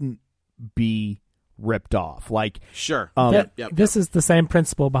wouldn't be ripped off. Like sure, this is the same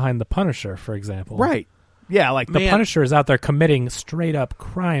principle behind The Punisher, for example. Right. Yeah, like the Punisher is out there committing straight up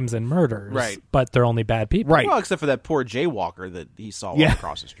crimes and murders, right? But they're only bad people, right? Well, except for that poor jaywalker that he saw walk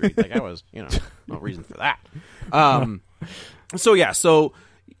across the street. Like that was, no reason for that.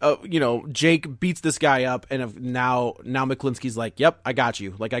 Jake beats this guy up, and now McClinsky's like, "Yep, I got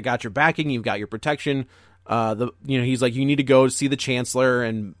you. Like I got your backing. You've got your protection." He's like, "You need to go see the Chancellor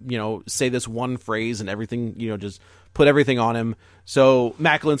and say this one phrase and everything. Just put everything on him." So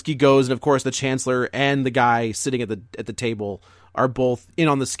Matt Galinsky goes, and of course the Chancellor and the guy sitting at the table are both in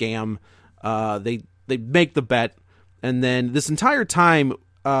on the scam. They make the bet, and then this entire time,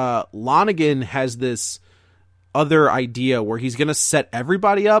 Lonergan has this other idea where he's going to set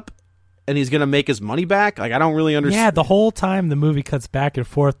everybody up and he's going to make his money back. Like, I don't really understand. Yeah, the whole time the movie cuts back and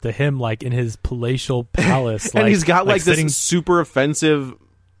forth to him, like, in his palatial palace. And he's got, like this super offensive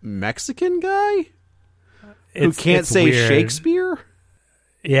Mexican guy who can't say weird. Shakespeare?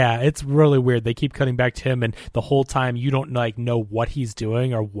 Yeah, it's really weird. They keep cutting back to him, and the whole time you don't know what he's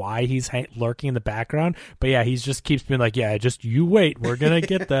doing or why he's lurking in the background. But yeah, he just keeps being like, "Yeah, just you wait. We're gonna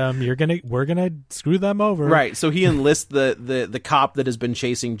get them. We're gonna screw them over." Right. So he enlists the cop that has been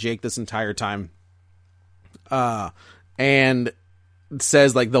chasing Jake this entire time, and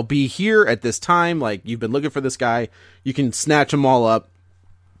says like they'll be here at this time. Like you've been looking for this guy. You can snatch them all up.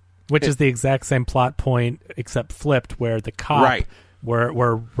 Which is the exact same plot point except flipped, where the cop. Right.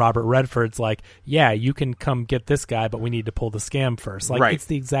 Where Robert Redford's like, yeah, you can come get this guy, but we need to pull the scam first. Like, It's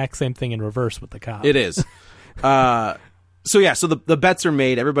the exact same thing in reverse with the cop. It is. So the bets are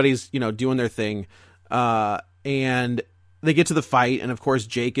made. Everybody's, doing their thing. And they get to the fight. And of course,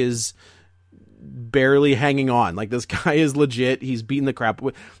 Jake is barely hanging on. Like, this guy is legit. He's beating the crap.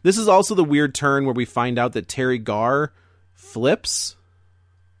 This is also the weird turn where we find out that Terry Garr flips.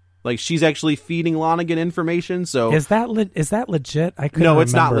 Like, she's actually feeding Lonergan information. So is that legit? I couldn't. No,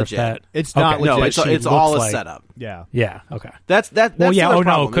 it's remember not legit. It's not legit. No, it's all a setup. Yeah. Yeah. Okay. That's well, yeah. Oh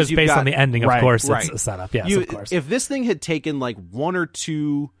no, because based on the ending, of course, it's a setup. Yes, of course. If this thing had taken like one or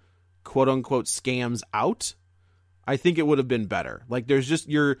two "quote unquote" scams out, I think it would have been better. Like, there's just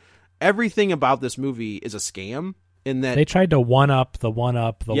everything about this movie is a scam. In that they tried to one up the one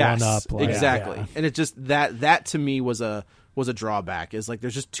up. Like, exactly. Yeah. And it just that to me was a drawback. Is like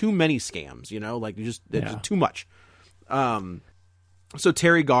there's just too many scams, like there's just too much. So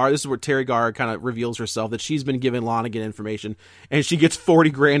Terry Garr, this is where Terry Garr kind of reveals herself that she's been giving Lonergan information, and she gets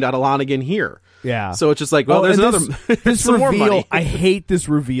 $40,000 out of Lonergan here. Yeah. So it's just like, well, there's this some reveal. More money. I hate this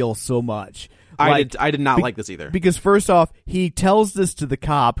reveal so much. I did not like this either. Because first off, he tells this to the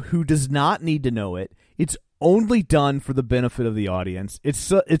cop who does not need to know it. It's only done for the benefit of the audience. It's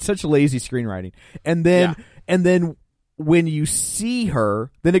such lazy screenwriting. And then when you see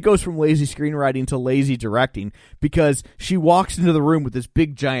her, then it goes from lazy screenwriting to lazy directing, because she walks into the room with this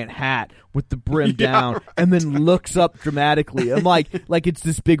big giant hat with the brim down, right, and then looks up dramatically. I'm like it's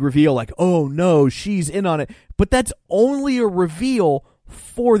this big reveal, like, oh no, she's in on it. But that's only a reveal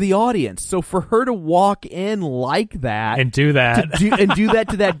for the audience. So for her to walk in like that and do that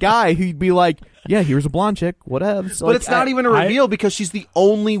to that guy who'd be like, yeah, here's a blonde chick, whatever. So but it's not even a reveal because she's the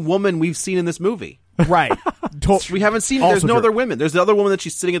only woman we've seen in this movie. Right. We haven't seen, there's no other women. There's the other woman that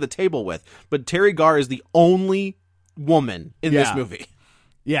she's sitting at the table with, but Teri Garr is the only woman in this movie.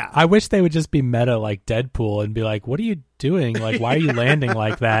 Yeah. I wish they would just be meta like Deadpool and be like, what are you doing? Like, why are you landing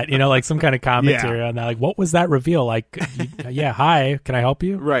like that? You know, like some kind of commentary on that. Like, what was that reveal? Like, yeah, hi, can I help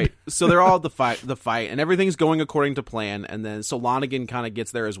you? Right. So they're all at the fight, and everything's going according to plan. And then so Lonergan kind of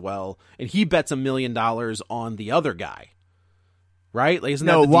gets there as well, and he bets $1 million on the other guy. Right? Like, isn't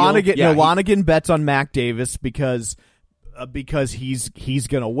that the deal? Lonergan bets on Mac Davis because he's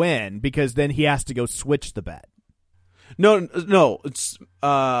gonna win, because then he has to go switch the bet. No. It's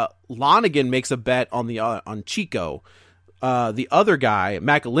Lonergan makes a bet on Chico. The other guy,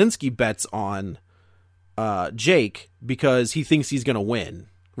 Makalinsky, bets on Jake because he thinks he's gonna win.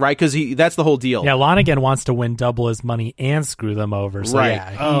 Right, because that's the whole deal. Yeah, Lonergan wants to win double his money and screw them over. So right.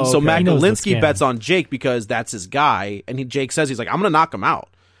 Yeah, so Makalinsky bets on Jake because that's his guy, and Jake says he's like, I'm going to knock him out.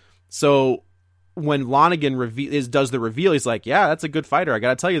 So when Lonergan does the reveal, he's like, yeah, that's a good fighter. I got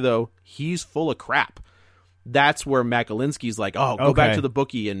to tell you though, he's full of crap. That's where Makalinsky's like, oh, go back to the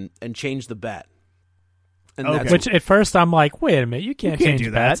bookie and change the bet. And Which at first I'm like, wait a minute, you can't change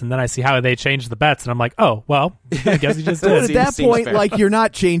bets. And then I see how they changed the bets, and I'm like, oh, well, I guess he just did. At that point, fair. Like, you're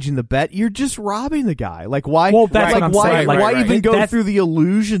not changing the bet, you're just robbing the guy. Like, why? Well, that's like, what I'm why? saying. Why even go through the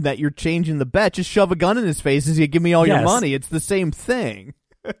illusion that you're changing the bet? Just shove a gun in his face and say, give me all your money. It's the same thing.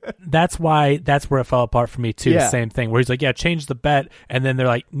 That's where it fell apart for me too. Yeah. Same thing where he's like, yeah, change the bet, and then they're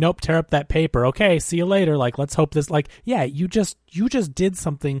like, nope, tear up that paper. Okay, see you later. Like, let's hope this. Like, yeah, you just did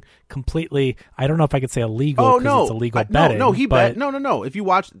something completely. I don't know if I could say illegal. Oh no, it's illegal betting. No, he bet. No. If you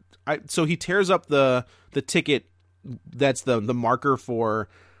watch, so he tears up the ticket. That's the marker for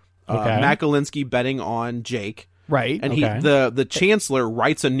Makalinsky betting on Jake. Right, and the chancellor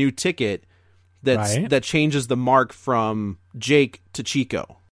writes a new ticket. That changes the mark from Jake to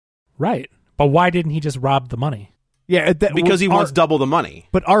Chico. Right. But why didn't he just rob the money? Yeah, because he wants double the money.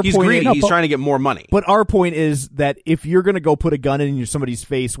 But he's greedy. He's trying to get more money. But our point is that if you're going to go put a gun in somebody's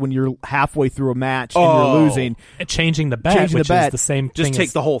face when you're halfway through a match and you're losing, changing the bet, which is the same thing. Just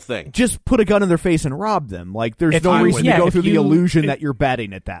take the whole thing. Just put a gun in their face and rob them. Like, there's no reason to go through the illusion that you're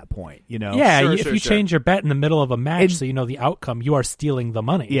betting at that point. You know? Yeah, if you change your bet in the middle of a match so you know the outcome, you are stealing the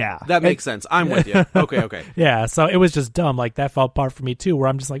money. Yeah, that makes sense. I'm with you. Okay. Yeah, so it was just dumb. Like, that fell apart for me too. Where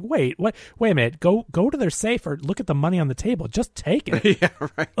I'm just like, wait a minute, go to their safe or look at the money on the table. Just take it. Yeah,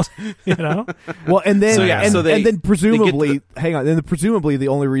 right. You know? Well, and then and then presumably presumably the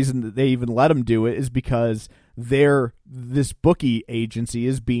only reason that they even let them do it is because this bookie agency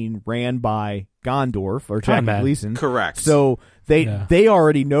is being ran by Gondorf or Jackie Gleason. Correct. So they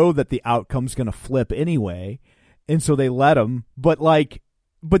already know that the outcome's going to flip anyway, and so they let him.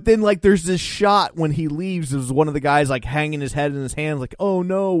 But then, like, there's this shot when he leaves. There's one of the guys, like, hanging his head in his hands, like, oh,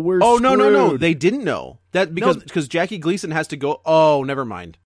 no, we're screwed. No. They didn't know. That because Jackie Gleason has to go, oh, never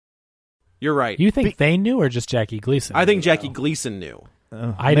mind. You're right. You think they knew or just Jackie Gleason? I think Jackie Gleason knew.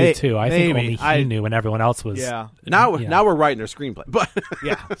 I do, too. I think only he knew and everyone else was... Yeah. Now we're writing their screenplay. But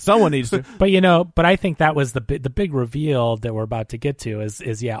yeah, someone needs to. But I think that was the big reveal that we're about to get to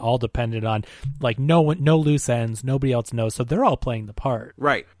is all dependent on, like, no loose ends, nobody else knows, so they're all playing the part.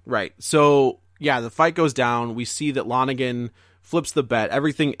 Right. So, yeah, the fight goes down. We see that Lonergan flips the bet.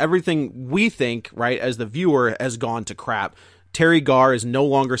 Everything we think, right, as the viewer, has gone to crap. Teri Garr is no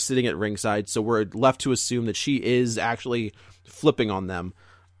longer sitting at ringside, so we're left to assume that she is actually flipping on them.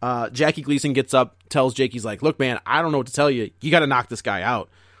 Jackie Gleason gets up, tells Jake, he's like, look, man, I don't know what to tell you. You got to knock this guy out.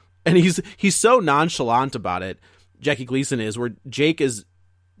 And he's so nonchalant about it, Jackie Gleason is, where Jake is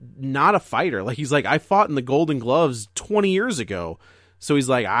not a fighter. Like, he's like, I fought in the Golden Gloves 20 years ago. So he's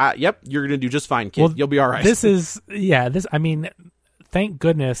like, yep, you're going to do just fine, kid. Well, you'll be all right. I mean, thank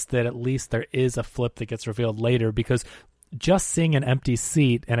goodness that at least there is a flip that gets revealed later, because just seeing an empty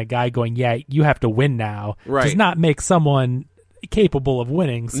seat and a guy going, yeah, you have to win now, does not make someone capable of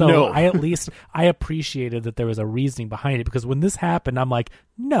winning. So no. I appreciated that there was a reasoning behind it, because when this happened, I'm like,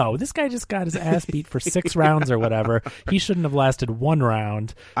 no, this guy just got his ass beat for 6 rounds or whatever. He shouldn't have lasted 1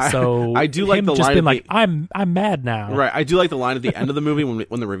 round. So I do like him the just line being like, I'm mad now. Right. I do like the line at the end of the movie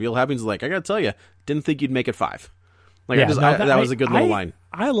when the reveal happens. Like, I got to tell you, didn't think you'd make it 5. Like that was a good little line.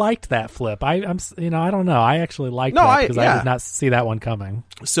 I liked that flip. I'm I don't know. I actually liked that because I did not see that one coming.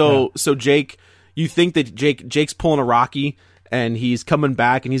 So Jake, you think that Jake's pulling a Rocky and he's coming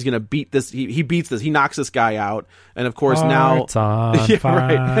back and he's going to beat this. He beats this. He knocks this guy out. And of course now,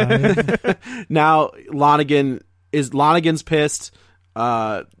 right. Now Lonigan's pissed.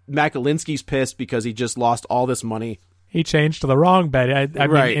 Makalinsky's pissed because he just lost all this money. He changed to the wrong bet. I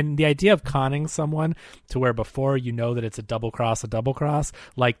mean, and the idea of conning someone to where before you know that it's a double cross,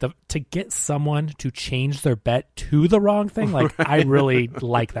 like to get someone to change their bet to the wrong thing, like I really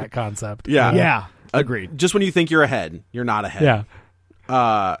like that concept. Yeah. Yeah. Agreed. Just when you think you're ahead, you're not ahead.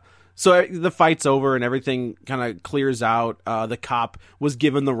 Yeah. So the fight's over and everything kind of clears out. The cop was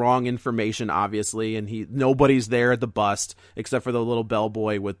given the wrong information, obviously, and nobody's there at the bust except for the little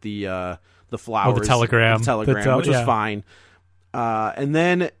bellboy with the flowers. The telegram. Which was fine. And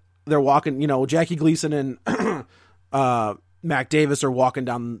then they're walking, Jackie Gleason and Mac Davis are walking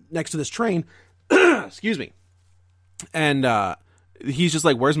down next to this train. Excuse me. And he's just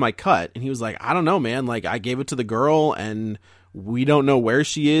like, where's my cut? And he was like, I don't know, man. Like, I gave it to the girl and we don't know where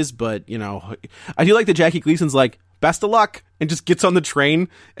she is, but, I do like that Jackie Gleason's like, best of luck, and just gets on the train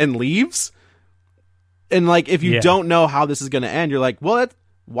and leaves. And, like, if you don't know how this is going to end, you're like, well,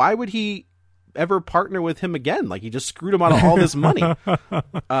 why would he ever partner with him again? Like, he just screwed him out of all this money.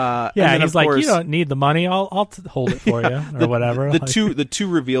 And he's like, you don't need the money. I'll hold it for you or whatever. The two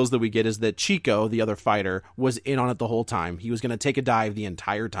reveals that we get is that Chico, the other fighter, was in on it the whole time. He was going to take a dive the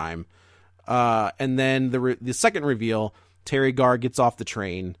entire time. And then the second reveal, Terry Garr gets off the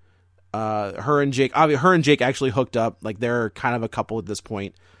train. Her and Jake actually hooked up. Like, they're kind of a couple at this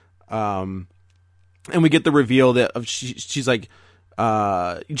point. And we get the reveal that she's like,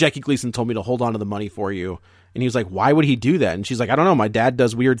 Jackie Gleason told me to hold on to the money for you. And he was like, why would he do that? And she's like, I don't know. My dad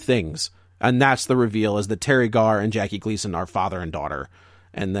does weird things. And that's the reveal, is that Terry Garr and Jackie Gleason are father and daughter.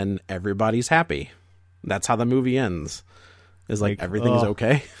 And then everybody's happy. That's how the movie ends. Is like everything's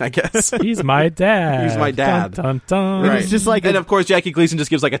okay, I guess. He's my dad. He's my dad. Dun, dun, dun. Right. It's just like, and of course, Jackie Gleason just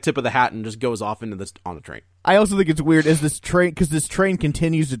gives like a tip of the hat and just goes off into this on the train. I also think it's weird as this train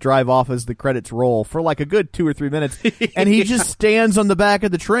continues to drive off as the credits roll for like a good 2 or 3 minutes, and he just stands on the back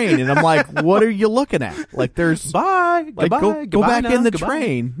of the train, and I'm like, what are you looking at? Like, there's bye, like goodbye, go back now, in the goodbye.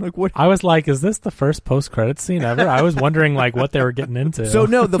 train. Like, what? I was like, is this the first post-credit scene ever? I was wondering like what they were getting into. So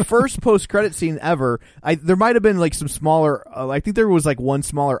no, the first post-credit scene ever. There might have been like some smaller. I think there was like one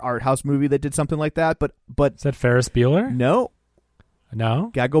smaller art house movie that did something like that. But is that Ferris Bueller? No.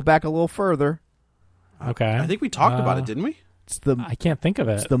 Gotta go back a little further. Okay. I think we talked about it, didn't we? I can't think of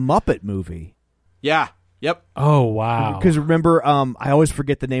it. It's the Muppet movie. Yeah. Yep. Oh, wow. Because remember, I always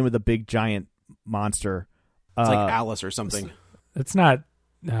forget the name of the big giant monster. It's like Alice or something. It's not.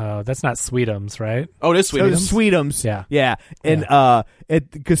 That's not Sweetums, right? Oh, it is Sweetums. So Sweetums. Yeah. And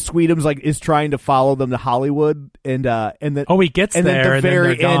because Sweetums like is trying to follow them to Hollywood, and then he gets and there, then and then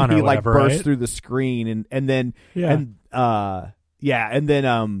they're gone he or whatever, like bursts right? through the screen, and then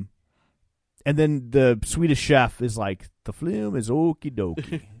and then the Swedish chef is like, the flume is okie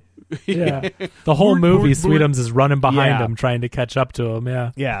dokie. Yeah, the whole movie, Sweetums is running behind him, trying to catch up to him.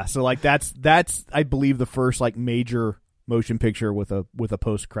 Yeah. So like that's I believe the first like major motion picture with a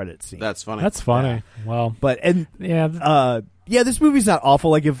post credit scene. That's funny. Yeah. Well, but this movie's not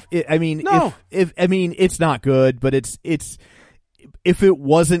awful. Like if it's not good, but it's if it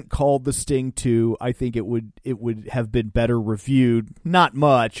wasn't called The Sting 2, I think it would have been better reviewed. Not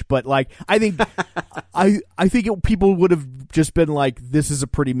much, but like I think people would have just been like, this is a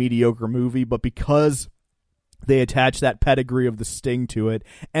pretty mediocre movie, but because they attach that pedigree of The Sting to it,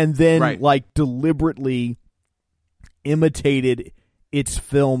 and then like deliberately imitated its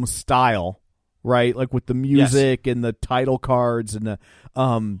film style, right? Like with the music and the title cards and the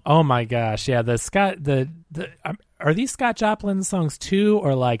oh my gosh, yeah, are these Scott Joplin songs too,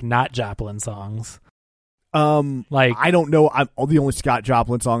 or like not Joplin songs? Like I don't know. The only Scott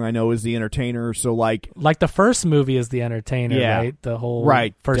Joplin song I know is The Entertainer. So like the first movie is The Entertainer, right? The whole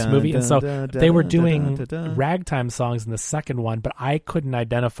first movie, and so they were doing ragtime songs in the second one, but I couldn't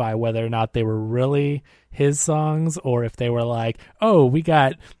identify whether or not they were really his songs or if they were like, oh, we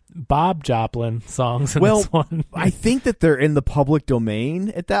got Bob Joplin songs in this one. I think that they're in the public domain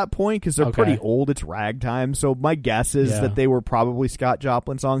at that point because they're pretty old. It's ragtime. So my guess is that they were probably Scott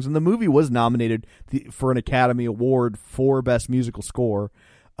Joplin songs. And the movie was nominated for an Academy Award for Best Musical Score.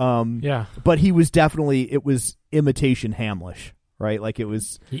 But he was it was imitation Hamlish, right? Like it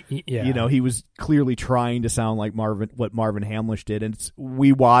was, he was clearly trying to sound like what Marvin Hamlish did. And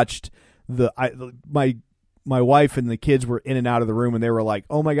we watched my wife and the kids were in and out of the room, and they were like,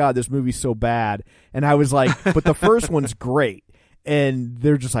 "Oh my God, this movie's so bad." And I was like, "But the first one's great." And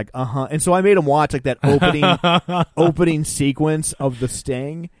they're just like, "Uh-huh." And so I made them watch like that opening sequence of The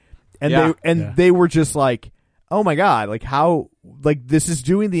Sting, and they were just like, "Oh my God, like how like this is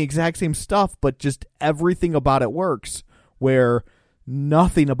doing the exact same stuff, but just everything about it works." Where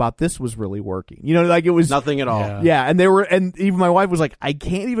nothing about this was really working. You know, like it was nothing at all. Yeah, and even my wife was like, I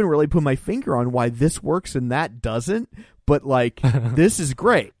can't even really put my finger on why this works and that doesn't, but like this is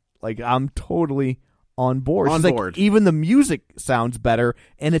great. Like I'm totally on board. She's like, even the music sounds better,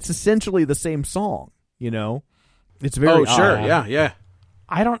 and it's essentially the same song, you know? It's very sure. Yeah.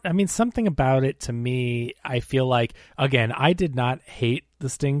 I mean, something about it to me, I feel like, again, I did not hate The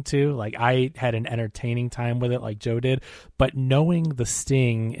Sting 2. Like, I had an entertaining time with it like Joe did. But knowing The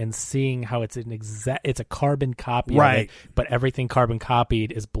Sting and seeing how it's it's a carbon copy of it, but everything carbon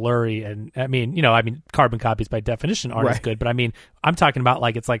copied is blurry. And I mean, carbon copies by definition aren't as good. But I mean, I'm talking about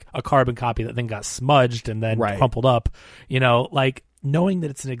like it's like a carbon copy that then got smudged and then crumpled up. You know, like, knowing that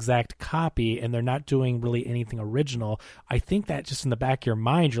it's an exact copy and they're not doing really anything original, I think that just in the back of your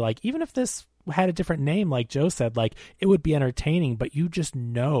mind, you're like, even if this had a different name, like Joe said, like it would be entertaining, but you just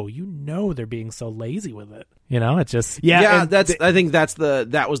know, they're being so lazy with it. You know, it's just I think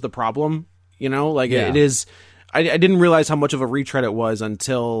that was the problem. You know, like it is. I didn't realize how much of a retread it was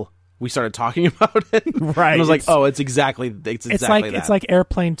until we started talking about it. Right. And I was like, it's exactly that. It's like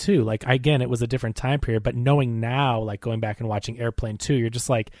Airplane 2. Like, again, it was a different time period, but knowing now, like going back and watching Airplane 2, you're just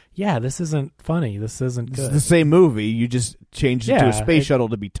like, yeah, this isn't funny. This isn't good. It's the same movie. You just changed it to a space shuttle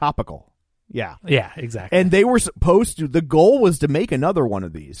to be topical. Yeah. Yeah, exactly. And they were supposed to, the goal was to make another one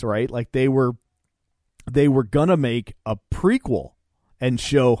of these, right? Like they were gonna make a prequel and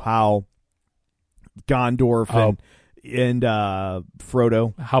show how Gondorf and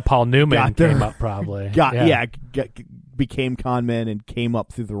Frodo, how Paul Newman came up, probably became con men and came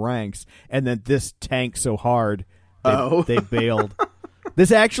up through the ranks, and then this tanked so hard they bailed.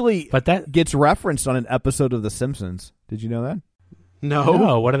 This actually gets referenced on an episode of The Simpsons. Did you know that?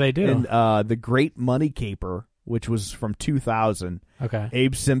 No, what do they do? In The Great Money Caper, which was from 2000,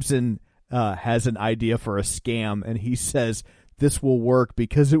 Abe Simpson has an idea for a scam, and he says, this will work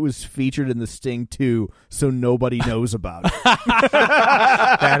because it was featured in The Sting 2, so nobody knows about it.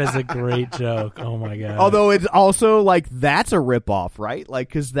 That is a great joke. Oh my God. Although it's also like that's a ripoff, right? Like,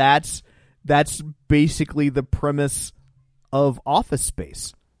 because that's basically the premise of Office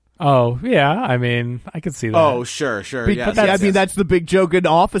Space. Oh yeah, I mean, I could see that. Oh sure. That's the big joke in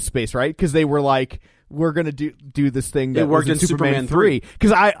Office Space, right? Because they were like, we're gonna do this thing that worked was in Superman 3.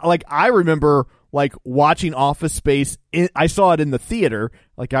 Because I remember like watching Office Space. I saw it in the theater.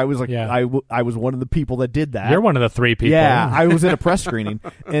 Like I was like I was one of the people that did that. You're one of the 3 people. Yeah, I was at a press screening,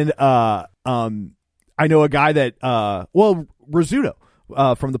 and I know a guy that Rizzuto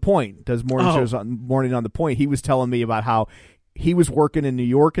from The Point does morning shows on Morning on The Point. He was telling me about how he was working in New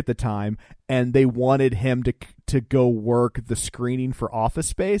York at the time, and they wanted him to go work the screening for Office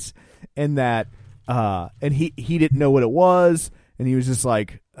Space, and that and he didn't know what it was, and he was just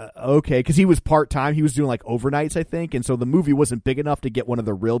like, okay, because he was part-time. He was doing like overnights, I think, and so the movie wasn't big enough to get one of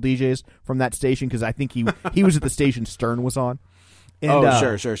the real DJs from that station, because I think he was at the station Stern was on.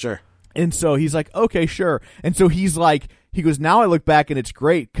 And, sure. And so he's like, okay, sure. And so he goes, now I look back and it's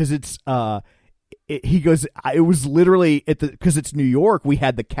great because it's he goes, it was literally because it's New York, we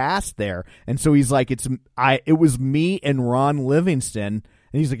had the cast there, and so he's like, it was me and Ron Livingston,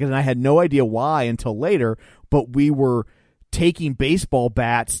 and he's like, and I had no idea why until later, but we were taking baseball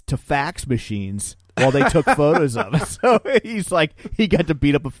bats to fax machines while they took photos of it. So he's like, he got to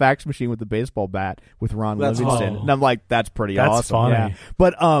beat up a fax machine with a baseball bat with Ron Livingston, and I'm like, that's pretty awesome. Funny. Yeah.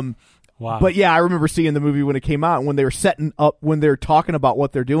 But wow. But yeah, I remember seeing the movie when it came out, and when they were setting up, when they're talking about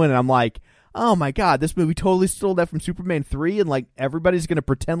what they're doing, and I'm like, oh my God, this movie totally stole that from Superman 3, and like everybody's going to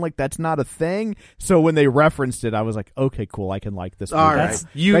pretend like that's not a thing. So when they referenced it, I was like, okay, cool, I can like this movie. All right.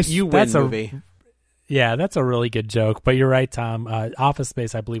 You win movie. Yeah, that's a really good joke. But you're right, Tom. Office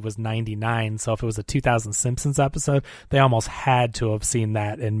Space, I believe, was 99. So if it was a 2000 Simpsons episode, they almost had to have seen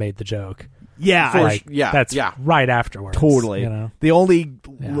that and made the joke. Yeah, that's right afterwards. Totally. You know? The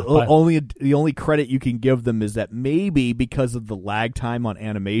only credit you can give them is that maybe because of the lag time on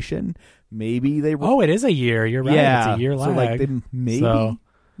animation, maybe they. It is a year. You're right. Yeah, it's a year lag. So like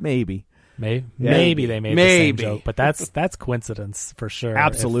maybe. Maybe they made the same joke, but that's coincidence for sure.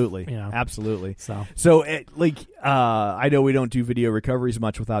 Absolutely, absolutely. So I know we don't do video recoveries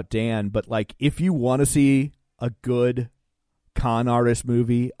much without Dan, but like if you want to see a good con artist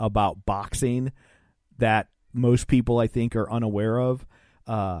movie about boxing that most people I think are unaware of,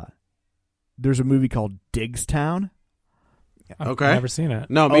 there's a movie called Diggstown. I've never seen it.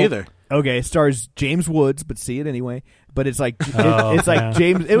 No, me either. Okay, it stars James Woods, but see it anyway. But it's like it's like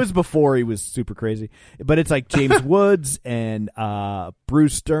James. It was before he was super crazy, but it's like James Woods and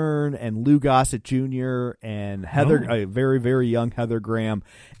Bruce Stern and Lou Gossett Jr. and Heather, a very very young Heather Graham,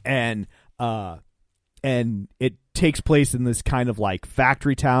 and it takes place in this kind of like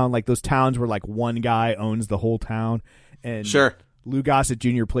factory town, like those towns where like one guy owns the whole town. And sure, Lou Gossett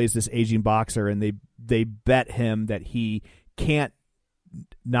Jr. plays this aging boxer, and they bet him that he can't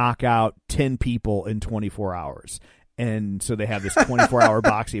knock out 10 people in 24 hours. And so they have this 24-hour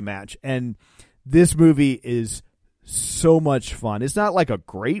boxing match. And this movie is so much fun. It's not like a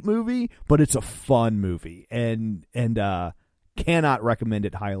great movie, but it's a fun movie. And cannot recommend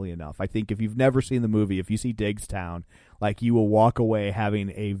it highly enough. I think if you've never seen the movie, if you see Diggstown, like you will walk away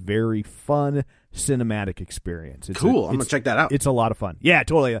having a very fun cinematic experience. Cool. I'm going to check that out. It's a lot of fun. Yeah,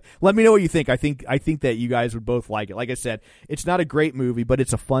 totally. Let me know what you think. I think that you guys would both like it. Like I said, it's not a great movie, but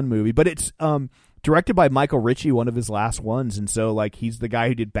it's a fun movie. But it's directed by Michael Ritchie, one of his last ones, and so like he's the guy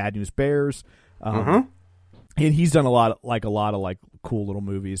who did Bad News Bears. And he's done a lot of cool little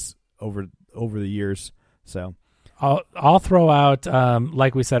movies over the years. So I'll throw out,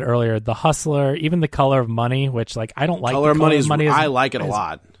 like we said earlier, The Hustler, even The Color of Money, which like I don't like. Color of Money I like it a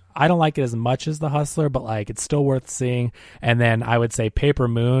lot. I don't like it as much as The Hustler, but like it's still worth seeing. And then I would say Paper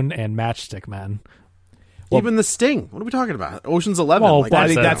Moon and Matchstick Men. Well, even The Sting. What are we talking about? Ocean's 11. Well, I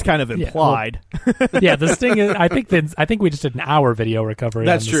think that's kind of implied. Yeah, The Sting is. I think we just did an hour video recovery.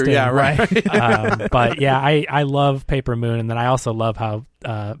 That's on true. Sting. Yeah, right. But yeah, I love Paper Moon, and then I also love how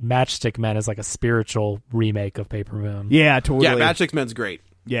Matchstick Men is like a spiritual remake of Paper Moon. Yeah, totally. Yeah, Matchstick Men's great.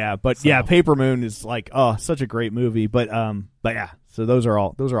 Yeah, but yeah, Paper Moon is like such a great movie. But yeah. So those are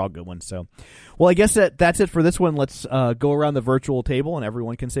all good ones. So, well, I guess that's it for this one. Let's go around the virtual table, and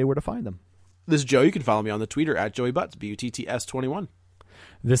everyone can say where to find them. This is Joe. You can follow me on the Twitter at Joey Butts, BUTTS21.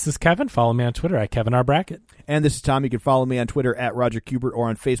 This is Kevin. Follow me on Twitter at Kevin R. Brackett. And this is Tom. You can follow me on Twitter at Roger Kubert or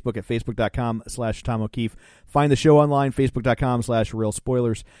on Facebook at Facebook.com/Tom O'Keefe. Find the show online, Facebook.com/Real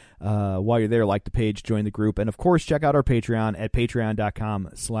Spoilers. While you're there, like the page, join the group, and of course, check out our Patreon at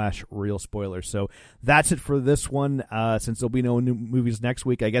Patreon.com/Real Spoilers. So that's it for this one. Since there'll be no new movies next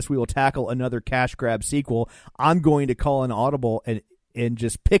week, I guess we will tackle another cash grab sequel. I'm going to call an audible and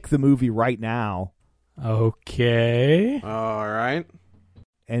just pick the movie right now. Okay. All right.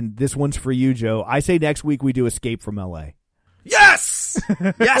 And this one's for you, Joe. I say next week we do Escape from L.A. Yes!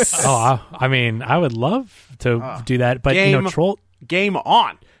 Yes! I mean, I would love to do that, but Game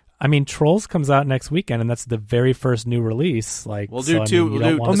on. I mean, Trolls comes out next weekend, and that's the very first new release. Like, we'll do two.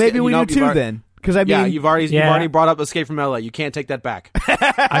 Maybe we do two then. Because I mean, you've already brought up Escape from LA. You can't take that back.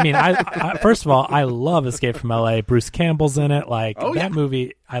 I mean, I first of all, I love Escape from LA. Bruce Campbell's in it. Like that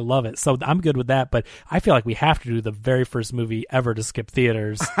movie, I love it. So I'm good with that. But I feel like we have to do the very first movie ever to skip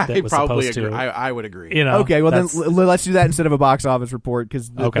theaters. That was supposed to. I would agree. Okay, well then let's do that instead of a box office report because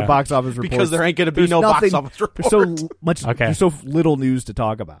the box office report because there ain't going to be no box office report. There's so little news to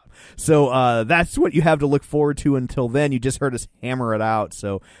talk about. So that's what you have to look forward to until then. You just heard us hammer it out.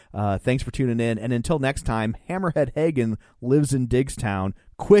 So thanks for tuning in, and until next time, Hammerhead Hagen lives in Diggstown.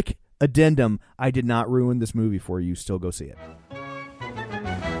 Quick addendum: I did not ruin this movie for you. Still go see it.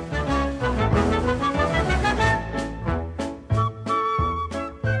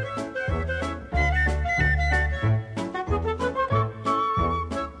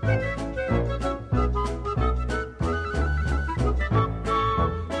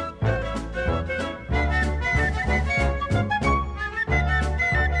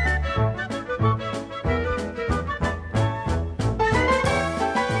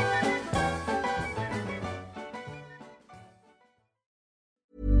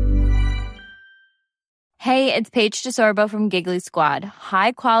 Hey, it's Paige DeSorbo from Giggly Squad.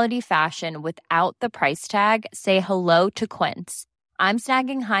 High quality fashion without the price tag. Say hello to Quince. I'm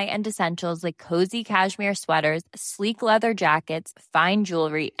snagging high-end essentials like cozy cashmere sweaters, sleek leather jackets, fine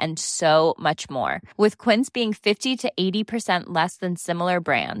jewelry, and so much more. With Quince being 50 to 80% less than similar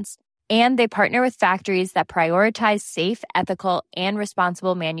brands. And they partner with factories that prioritize safe, ethical, and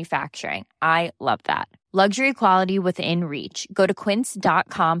responsible manufacturing. I love that. Luxury quality within reach. Go to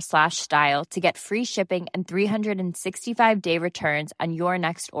quince.com/style to get free shipping and 365-day returns on your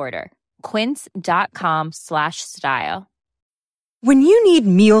next order. Quince.com/style. When you need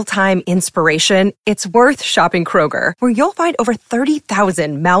mealtime inspiration, it's worth shopping Kroger, where you'll find over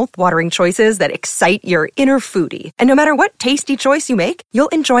 30,000 mouth-watering choices that excite your inner foodie. And no matter what tasty choice you make,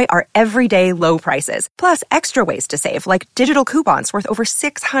 you'll enjoy our everyday low prices, plus extra ways to save, like digital coupons worth over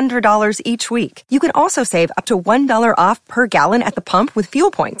 $600 each week. You can also save up to $1 off per gallon at the pump with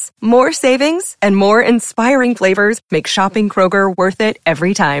fuel points. More savings and more inspiring flavors make shopping Kroger worth it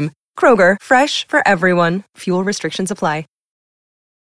every time. Kroger, fresh for everyone. Fuel restrictions apply.